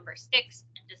 November 6th,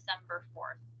 and December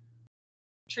 4th.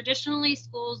 Traditionally,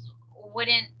 schools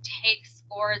wouldn't take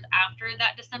scores after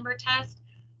that December test,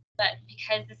 but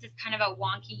because this is kind of a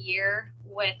wonky year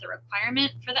with the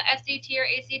requirement for the SAT or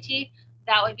ACT,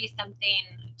 that would be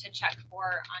something to check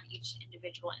for on each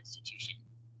individual institution.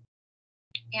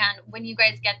 And when you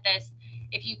guys get this,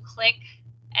 if you click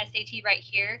SAT right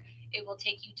here, it will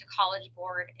take you to College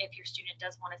Board if your student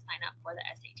does want to sign up for the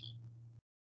SAT.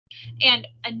 And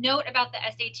a note about the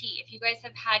SAT, if you guys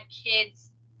have had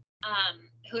kids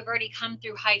who have already come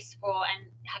through high school and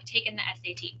have taken the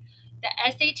SAT, the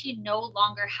SAT no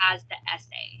longer has the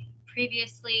essay.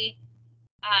 Previously,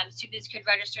 students could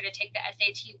register to take the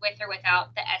SAT with or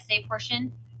without the essay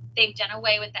portion. They've done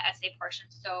away with the essay portion,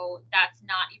 so that's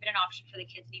not even an option for the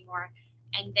kids anymore.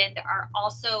 And then there are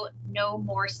also no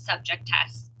more subject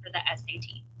tests for the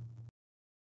SAT.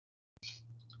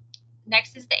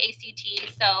 Next is the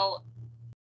ACT. So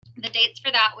the dates for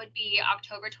that would be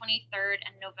October 23rd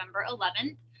and November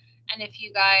 11th. And if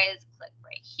you guys click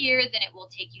right here, then it will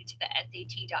take you to the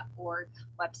SAT.org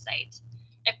website.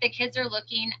 If the kids are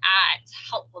looking at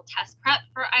helpful test prep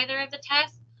for either of the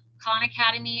tests, Khan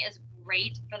Academy is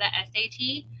great for the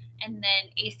SAT, and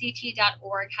then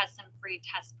ACT.org has some free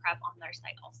test prep on their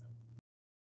site also.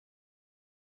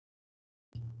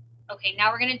 Okay,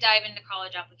 now we're going to dive into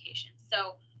college applications.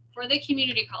 So for the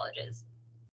community colleges,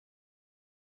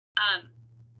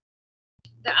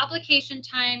 the application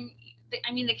time,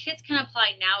 the kids can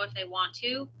apply now if they want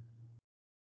to.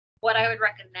 What I would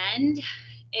recommend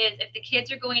is if the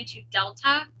kids are going to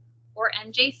Delta or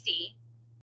MJC,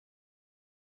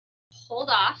 hold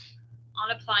off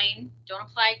on applying. Don't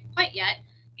apply quite yet,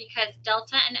 because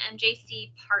Delta and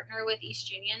MJC partner with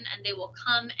East Union, and they will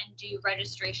come and do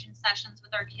registration sessions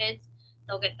with our kids.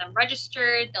 They'll get them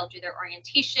registered, they'll do their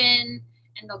orientation,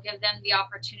 and they'll give them the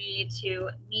opportunity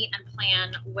to meet and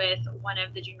plan with one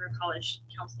of the junior college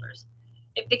counselors.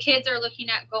 If the kids are looking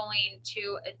at going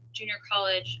to a junior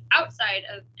college outside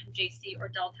of MJC or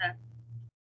Delta,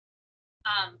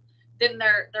 then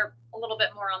they're a little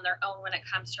bit more on their own when it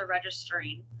comes to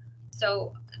registering.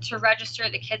 So to register,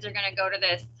 the kids are going to go to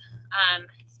this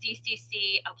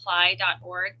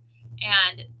cccapply.org,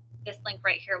 and this link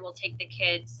right here will take the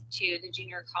kids to the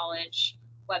junior college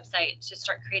website to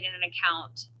start creating an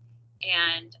account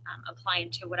and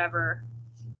applying to whatever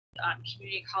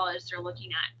community college they're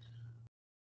looking at.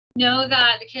 Know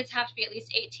that the kids have to be at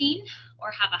least 18 or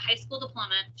have a high school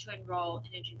diploma to enroll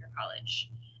in a junior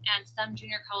college. And some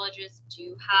junior colleges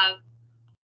do have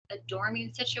a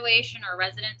dorming situation or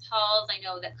residence halls. I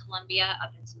know that Columbia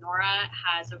up in Sonora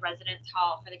has a residence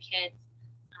hall for the kids.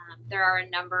 There are a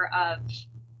number of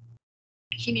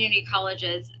community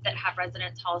colleges that have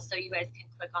residence halls, so you guys can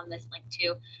click on this link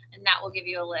too, and that will give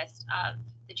you a list of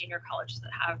the junior colleges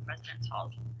that have residence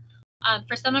halls.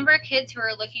 For some of our kids who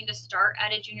are looking to start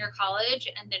at a junior college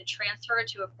and then transfer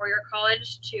to a four-year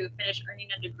college to finish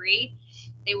earning a degree,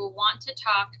 they will want to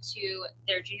talk to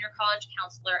their junior college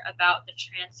counselor about the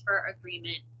transfer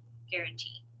agreement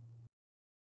guarantee.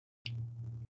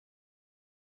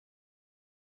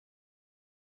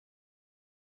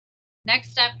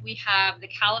 Next up, we have the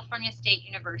California State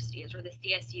Universities, or the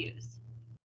CSUs.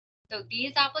 So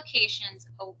these applications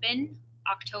open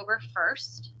October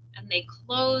 1st and they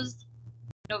close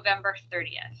November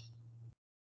 30th.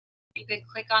 You could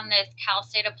click on this Cal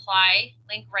State Apply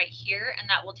link right here, and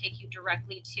that will take you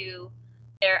directly to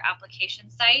their application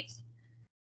site.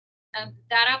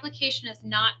 That application is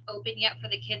not open yet for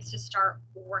the kids to start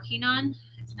working on.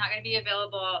 It's not going to be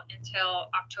available until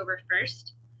October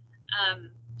 1st.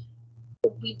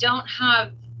 We don't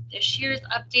have this year's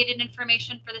updated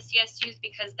information for the CSUs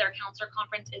because their counselor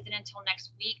conference isn't until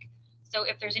next week. So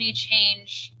if there's any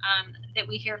change that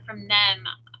we hear from them,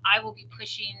 I will be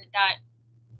pushing that,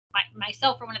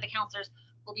 myself or one of the counselors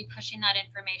will be pushing that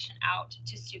information out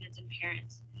to students and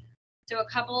parents. So a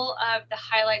couple of the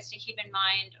highlights to keep in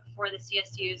mind for the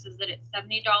CSUs is that it's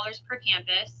 $70 per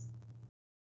campus.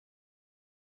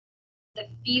 The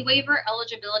fee waiver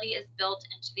eligibility is built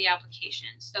into the application.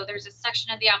 So there's a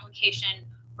section of the application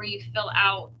where you fill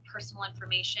out personal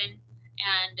information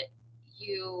and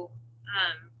you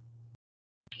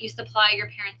supply your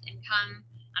parents' income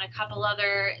and a couple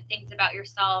other things about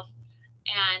yourself,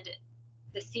 and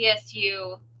the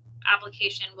CSU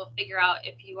application will figure out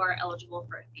if you are eligible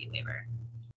for a fee waiver.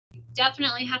 You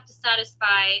definitely have to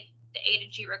satisfy the A to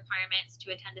G requirements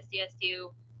to attend a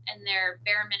CSU, and their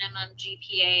bare minimum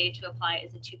GPA to apply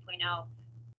is a 2.0.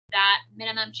 That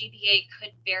minimum GPA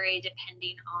could vary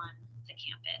depending on the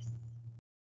campus.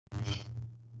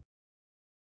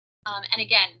 And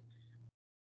again,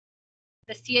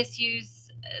 the CSUs,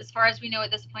 as far as we know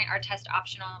at this point, are test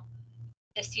optional.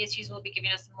 The CSUs will be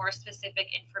giving us more specific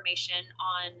information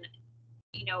on,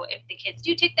 if the kids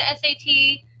do take the SAT,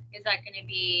 is that going to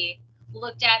be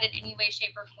looked at in any way,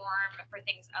 shape, or form for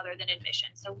things other than admission.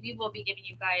 So we will be giving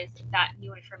you guys that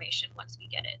new information once we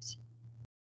get it.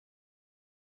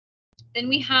 Then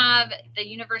we have the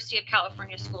University of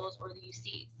California schools, or the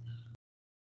UCs.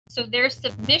 So their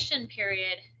submission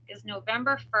period is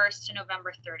November 1st to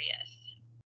November 30th.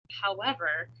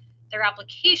 However, their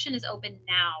application is open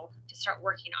now to start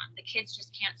working on. The kids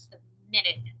just can't submit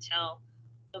it until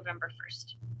November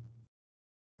 1st.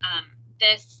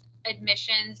 This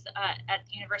admissions at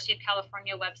the University of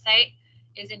California website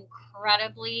is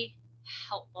incredibly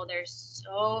helpful. There's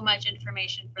so much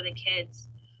information for the kids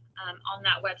on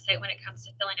that website when it comes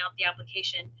to filling out the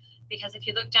application, because if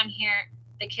you look down here,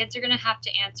 the kids are going to have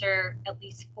to answer at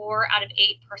least 4 out of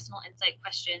 8 personal insight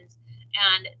questions,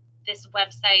 and this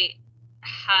website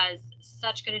has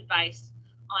such good advice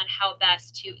on how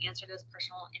best to answer those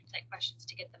personal insight questions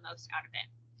to get the most out of it.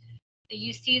 The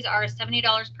UCs are $70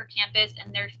 per campus,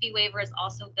 and their fee waiver is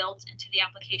also built into the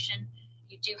application.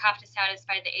 You do have to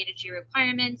satisfy the A to G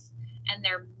requirements, and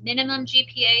their minimum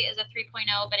GPA is a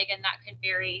 3.0, but again, that could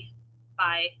vary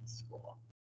by school.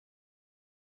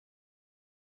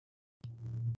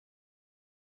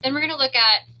 Then we're going to look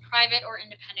at private or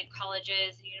independent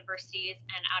colleges, universities,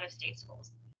 and out-of-state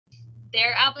schools.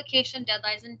 Their application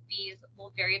deadlines and fees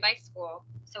will vary by school,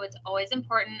 so it's always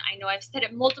important. I know I've said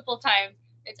it multiple times.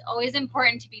 It's always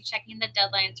important to be checking the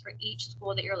deadlines for each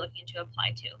school that you're looking to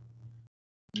apply to.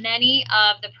 Many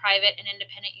of the private and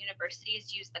independent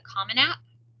universities use the Common App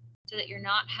so that you're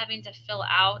not having to fill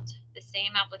out the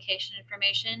same application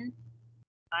information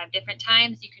 5 different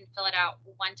times. You can fill it out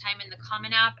one time in the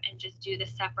Common App and just do the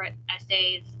separate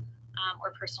essays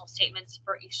or personal statements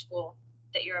for each school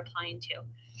that you're applying to.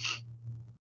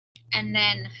 And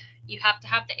then you have to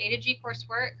have the A to G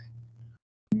coursework.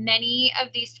 Many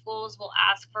of these schools will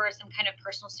ask for some kind of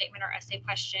personal statement or essay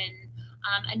question.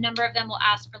 A number of them will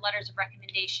ask for letters of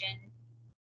recommendation.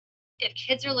 If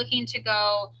kids are looking to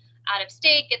go out of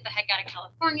state, get the heck out of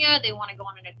California, they want to go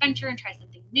on an adventure and try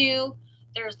something new,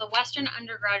 there's the Western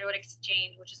Undergraduate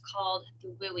Exchange, which is called the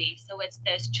WUI. So it's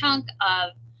this chunk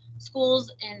of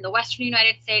schools in the Western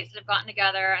United States that have gotten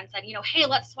together and said, hey,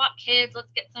 let's swap kids,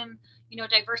 let's get some,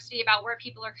 diversity about where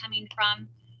people are coming from.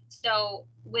 So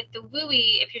with the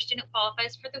WUI, if your student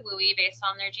qualifies for the WUI based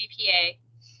on their GPA,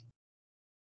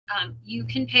 you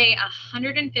can pay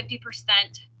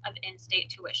 150% of in-state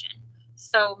tuition.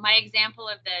 So my example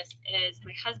of this is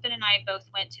my husband and I both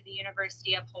went to the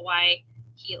University of Hawaii,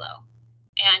 Hilo.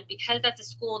 And because that's a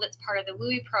school that's part of the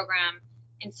WUI program,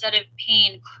 instead of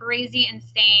paying crazy,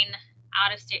 insane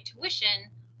out-of-state tuition,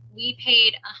 we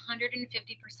paid 150%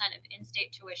 of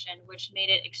in-state tuition, which made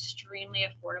it extremely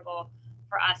affordable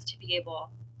for us to be able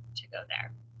to go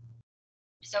there.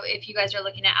 So if you guys are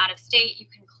looking at out-of-state, you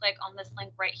can click on this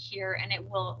link right here, and it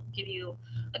will give you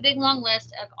a big long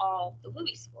list of all the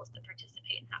WUI schools that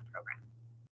participate in that program.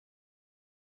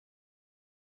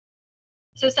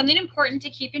 So something important to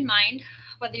keep in mind,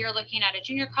 whether you're looking at a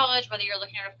junior college, whether you're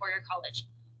looking at a four-year college,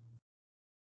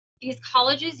 these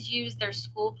colleges use their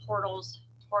school portals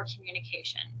for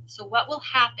communication. So what will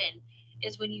happen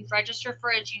is when you register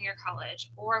for a junior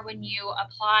college or when you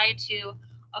apply to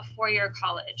a four-year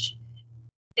college,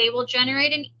 they will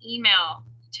generate an email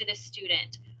to the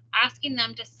student asking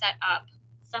them to set up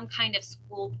some kind of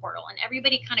school portal, and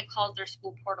everybody kind of calls their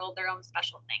school portal their own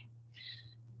special thing.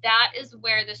 That is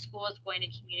where the school is going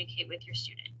to communicate with your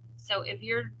student. So if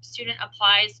your student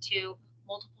applies to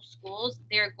multiple schools,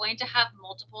 they're going to have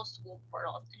multiple school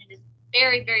portals, and it is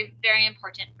very, very, very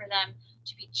important for them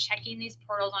to be checking these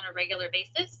portals on a regular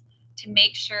basis to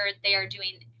make sure they are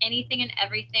doing anything and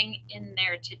everything in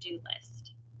their to-do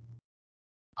list.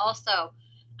 Also,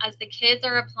 as the kids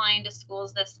are applying to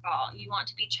schools this fall, you want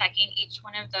to be checking each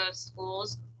one of those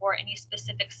schools for any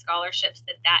specific scholarships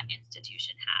that that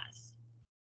institution has.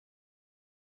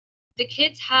 The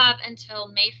kids have until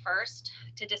May 1st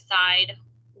to decide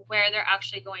where they're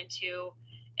actually going to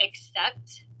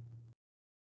accept.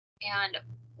 And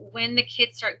when the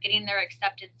kids start getting their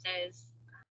acceptances,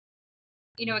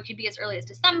 you know, it could be as early as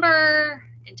December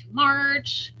into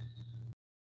March.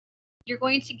 You're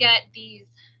going to get these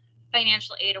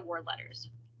financial aid award letters.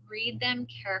 Read them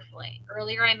carefully.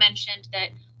 Earlier I mentioned that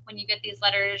when you get these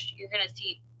letters, you're going to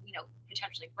see, you know,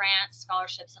 potentially grants,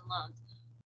 scholarships, and loans.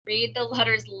 Read the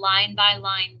letters line by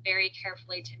line very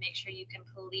carefully to make sure you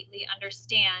completely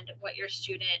understand what your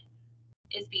student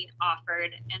is being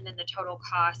offered, and then the total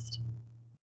cost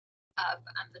of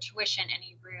the tuition,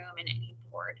 any room, and any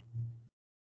board.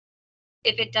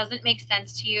 If it doesn't make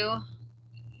sense to you,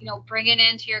 you know, bring it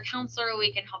into your counselor.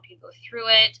 We can help you go through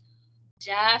it.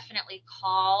 Definitely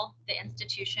call the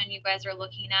institution you guys are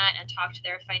looking at and talk to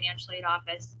their financial aid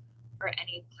office for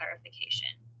any clarification.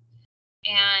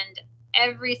 And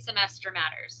every semester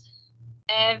matters.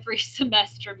 Every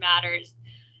semester matters.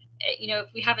 You know, if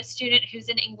we have a student who's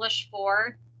in English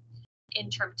 4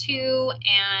 in term 2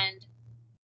 and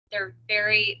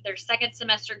their second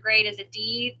semester grade is a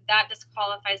D, that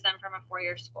disqualifies them from a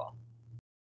 4-year school.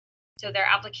 So their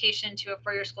application to a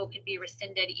 4-year school could be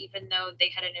rescinded even though they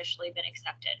had initially been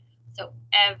accepted. So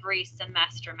every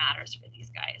semester matters for these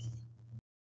guys.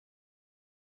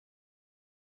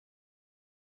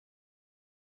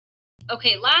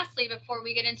 Okay, lastly, before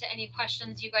we get into any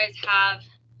questions you guys have,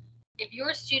 if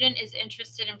your student is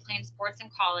interested in playing sports in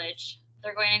college,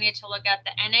 they're going to need to look at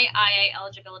the NAIA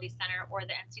Eligibility Center or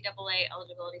the NCAA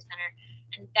Eligibility Center.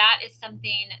 And that is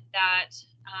something that,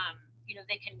 you know,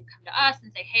 they can come to us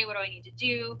and say, hey, what do I need to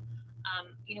do?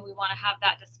 You know, we want to have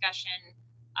that discussion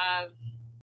of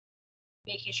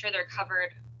making sure they're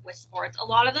covered with sports. A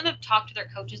lot of them have talked to their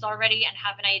coaches already and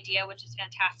have an idea, which is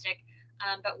fantastic.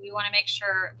 But we want to make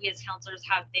sure we as counselors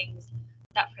have things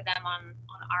set for them on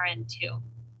our end too.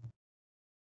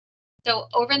 So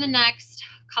over the next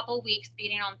couple weeks,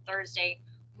 beginning on Thursday,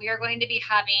 we are going to be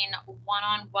having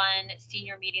one-on-one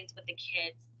senior meetings with the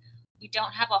kids. We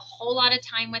don't have a whole lot of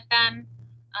time with them,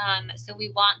 so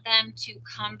we want them to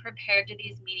come prepared to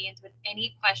these meetings with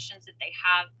any questions that they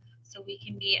have so we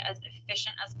can be as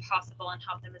efficient as possible and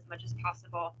help them as much as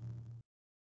possible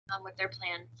with their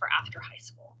plan for after high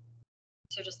school.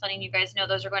 So just letting you guys know,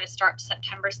 those are going to start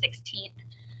September 16th.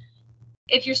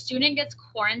 If your student gets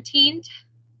quarantined,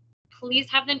 please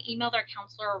have them email their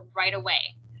counselor right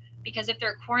away, because if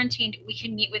they're quarantined, we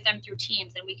can meet with them through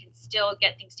Teams and we can still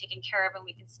get things taken care of and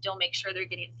we can still make sure they're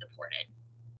getting supported.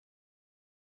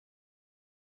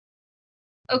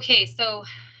 Okay, so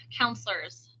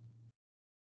counselors,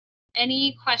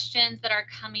 any questions that are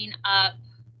coming up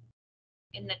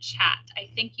in the chat? I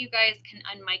think you guys can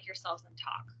unmic yourselves and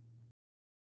talk.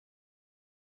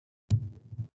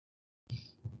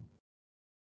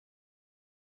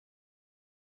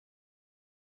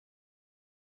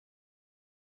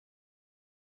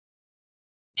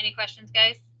 Any questions,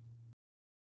 guys?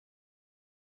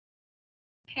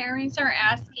 Parents are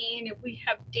asking if we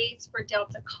have dates for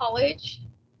Delta College.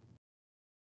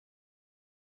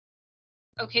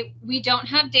 Okay, we don't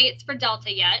have dates for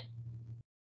Delta yet.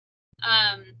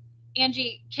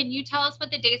 Angie, can you tell us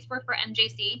what the dates were for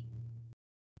MJC?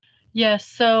 Yes,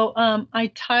 so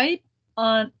I typed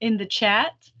in the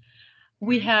chat.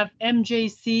 We have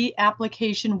MJC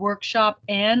application workshop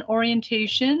and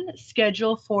orientation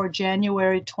scheduled for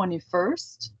January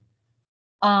 21st.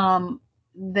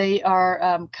 They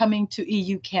are coming to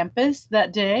EU campus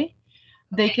that day.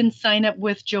 They can sign up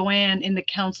with Joanne in the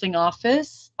counseling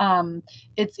office.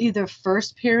 It's either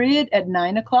first period at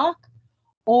 9 o'clock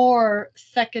or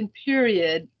second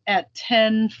period at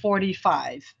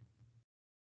 10:45.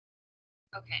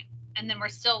 Okay, and then we're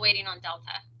still waiting on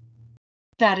Delta.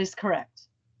 That is correct.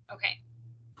 Okay.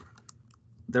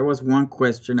 There was one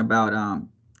question about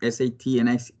SAT and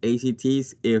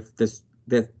ACTs. If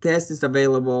the test is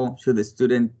available, should the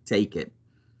student take it?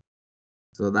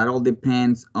 So that all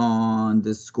depends on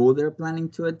the school they're planning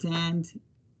to attend,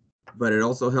 but it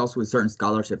also helps with certain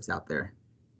scholarships out there.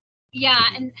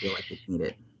 Yeah, and feel like they need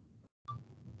it.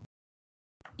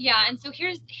 Yeah, and so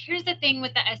here's the thing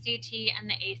with the SAT and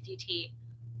the ACT.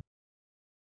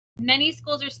 Many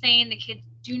schools are saying the kids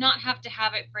do not have to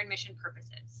have it for admission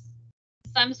purposes.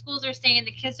 Some schools are saying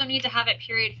the kids don't need to have it,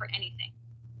 period, for anything.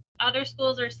 Other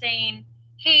schools are saying,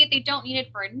 hey, they don't need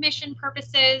it for admission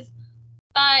purposes,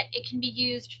 but it can be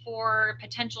used for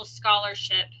potential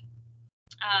scholarship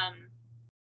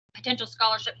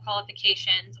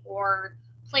qualifications or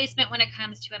placement when it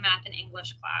comes to a math and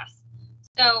English class.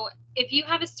 So if you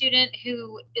have a student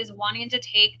who is wanting to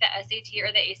take the SAT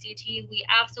or the ACT, we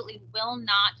absolutely will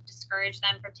not discourage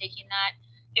them from taking that.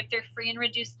 If they're free and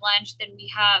reduced lunch, then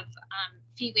we have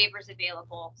fee waivers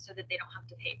available so that they don't have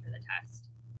to pay for the test.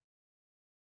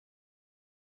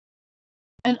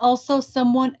 And also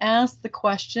someone asked the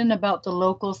question about the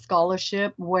local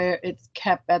scholarship where it's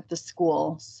kept at the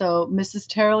school. So Mrs.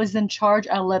 Terrell is in charge.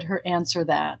 I'll let her answer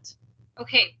that.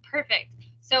 Okay, perfect.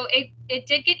 So it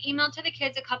did get emailed to the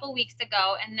kids a couple weeks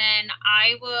ago, and then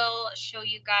I will show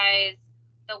you guys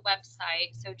the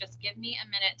website. So just give me a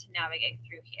minute to navigate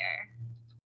through here.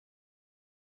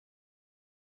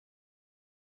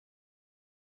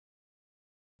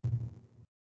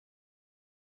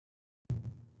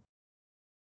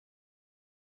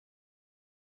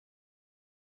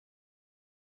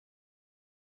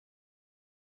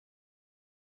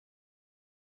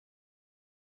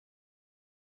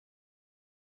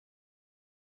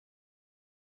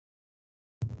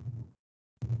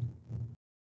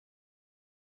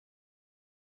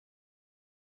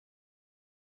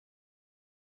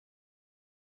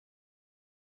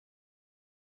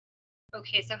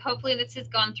 Okay, so hopefully this has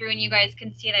gone through and you guys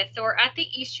can see this. So we're at the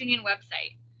East Union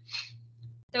website.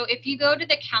 So if you go to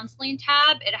the counseling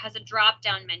tab, it has a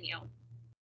drop-down menu.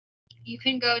 You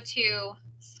can go to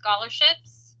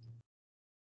scholarships,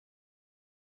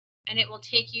 and it will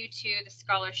take you to the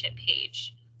scholarship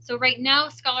page. So right now,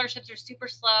 scholarships are super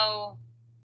slow.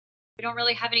 We don't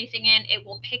really have anything in. It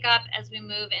will pick up as we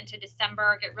move into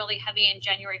December, get really heavy in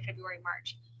January, February,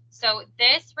 March. So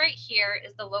this right here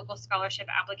is the local scholarship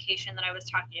application that I was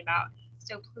talking about.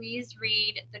 So please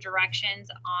read the directions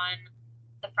on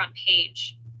the front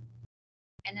page.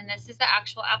 And then this is the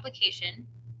actual application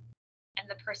and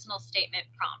the personal statement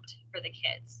prompt for the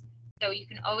kids. So you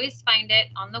can always find it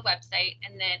on the website,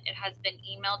 and then it has been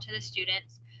emailed to the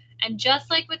students. And just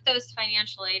like with those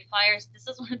financial aid flyers, this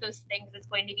is one of those things that's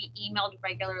going to be emailed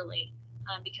regularly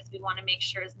because we want to make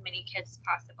sure as many kids as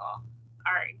possible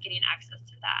are getting access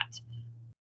to that.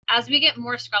 As we get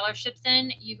more scholarships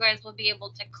in, you guys will be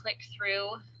able to click through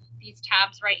these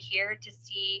tabs right here to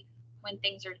see when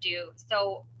things are due.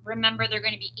 So remember, they're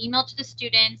going to be emailed to the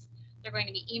students, they're going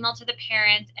to be emailed to the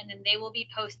parents, and then they will be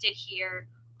posted here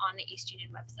on the East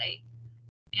Union website.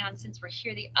 And since we're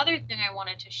here, the other thing I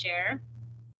wanted to share,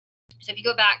 so if you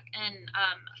go back and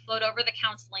float over the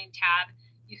counseling tab,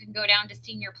 you can go down to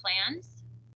senior plans.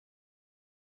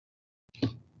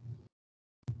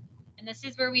 And this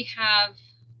is where we have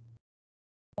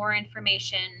more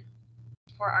information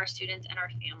for our students and our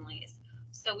families.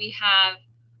 So we have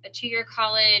a 2-year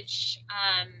college,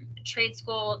 trade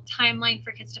school timeline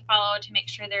for kids to follow to make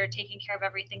sure they're taking care of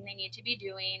everything they need to be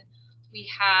doing. We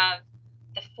have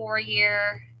the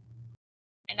 4-year,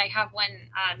 and I have one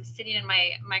sitting in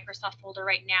my Microsoft folder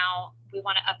right now. We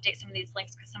want to update some of these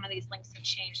links because some of these links have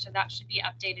changed, so that should be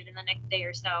updated in the next day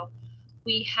or so.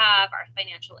 We have our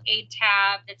financial aid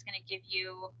tab that's going to give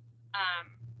you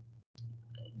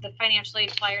the financial aid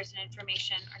flyers and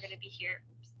information are going to be here.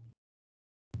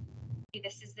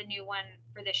 This is the new one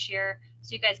for this year,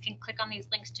 so you guys can click on these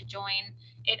links to join.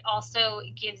 It also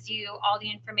gives you all the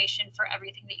information for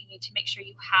everything that you need to make sure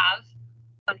you have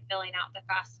when filling out the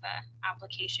FAFSA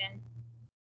application.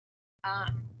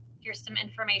 Here's some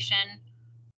information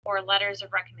for letters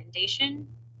of recommendation.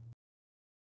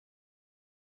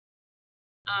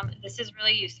 This is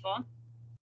really useful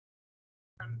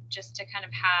just to kind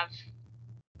of have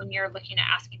when you're looking at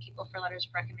asking people for letters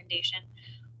of recommendation.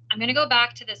 I'm going to go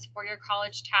back to this 4-year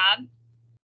college tab.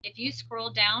 If you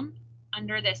scroll down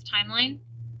under this timeline,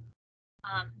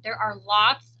 there are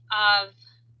lots of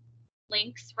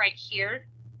links right here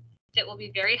that will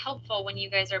be very helpful when you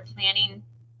guys are planning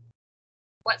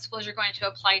what schools you're going to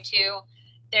apply to.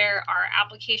 There are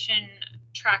application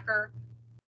tracker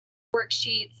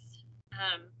worksheets,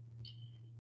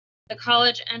 the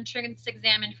college entrance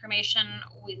exam information.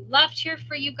 We left here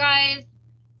for you guys,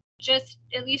 just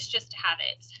at least just to have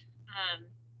it.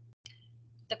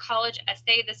 The college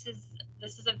essay, this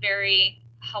is a very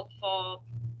helpful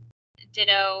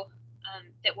ditto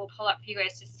that we'll pull up for you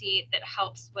guys to see that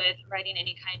helps with writing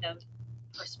any kind of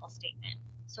personal statement.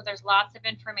 So there's lots of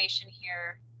information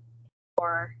here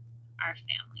for our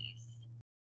families.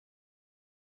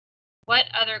 What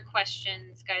other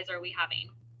questions, guys, are we having?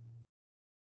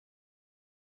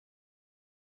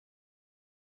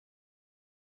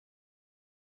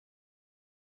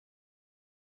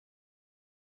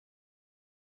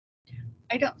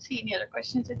 I don't see any other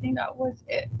questions. I think that was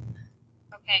it.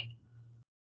 Okay.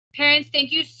 Parents,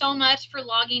 thank you so much for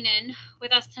logging in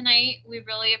with us tonight. We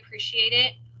really appreciate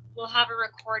it. We'll have a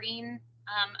recording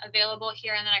available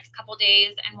here in the next couple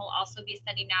days, and we'll also be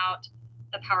sending out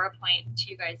the PowerPoint to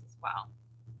you guys as well.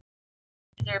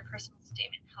 Is there a personal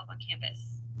statement held on campus?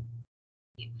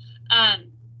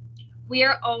 We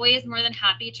are always more than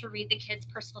happy to read the kids'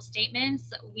 personal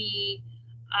statements. We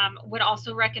would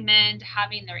also recommend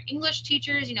having their English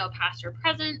teachers, you know, past or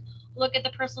present, look at the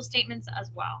personal statements as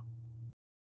well.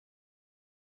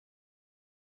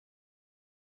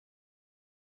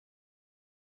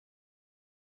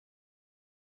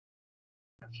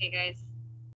 Okay, guys.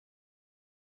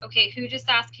 Okay, who just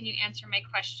asked, can you answer my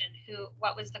question?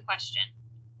 What was the question?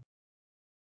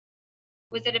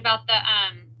 Was it about the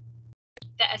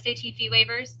SAT fee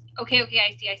waivers? Okay,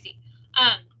 I see.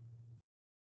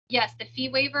 Yes, the fee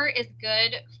waiver is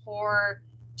good for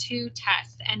 2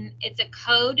 tests, and it's a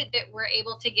code that we're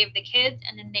able to give the kids,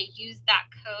 and then they use that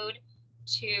code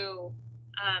to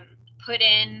put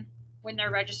in when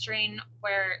they're registering,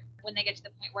 when they get to the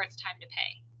point where it's time to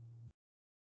pay.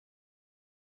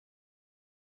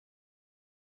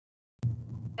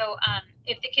 So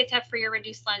if the kids have free or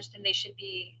reduced lunch, then they should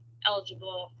be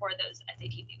eligible for those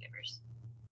SAT fee waivers.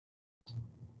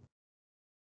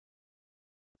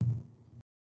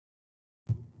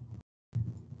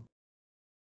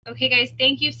 Okay, guys,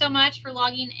 thank you so much for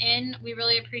logging in. We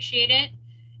really appreciate it.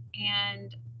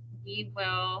 And we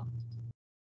will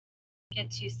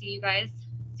get to see you guys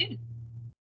soon.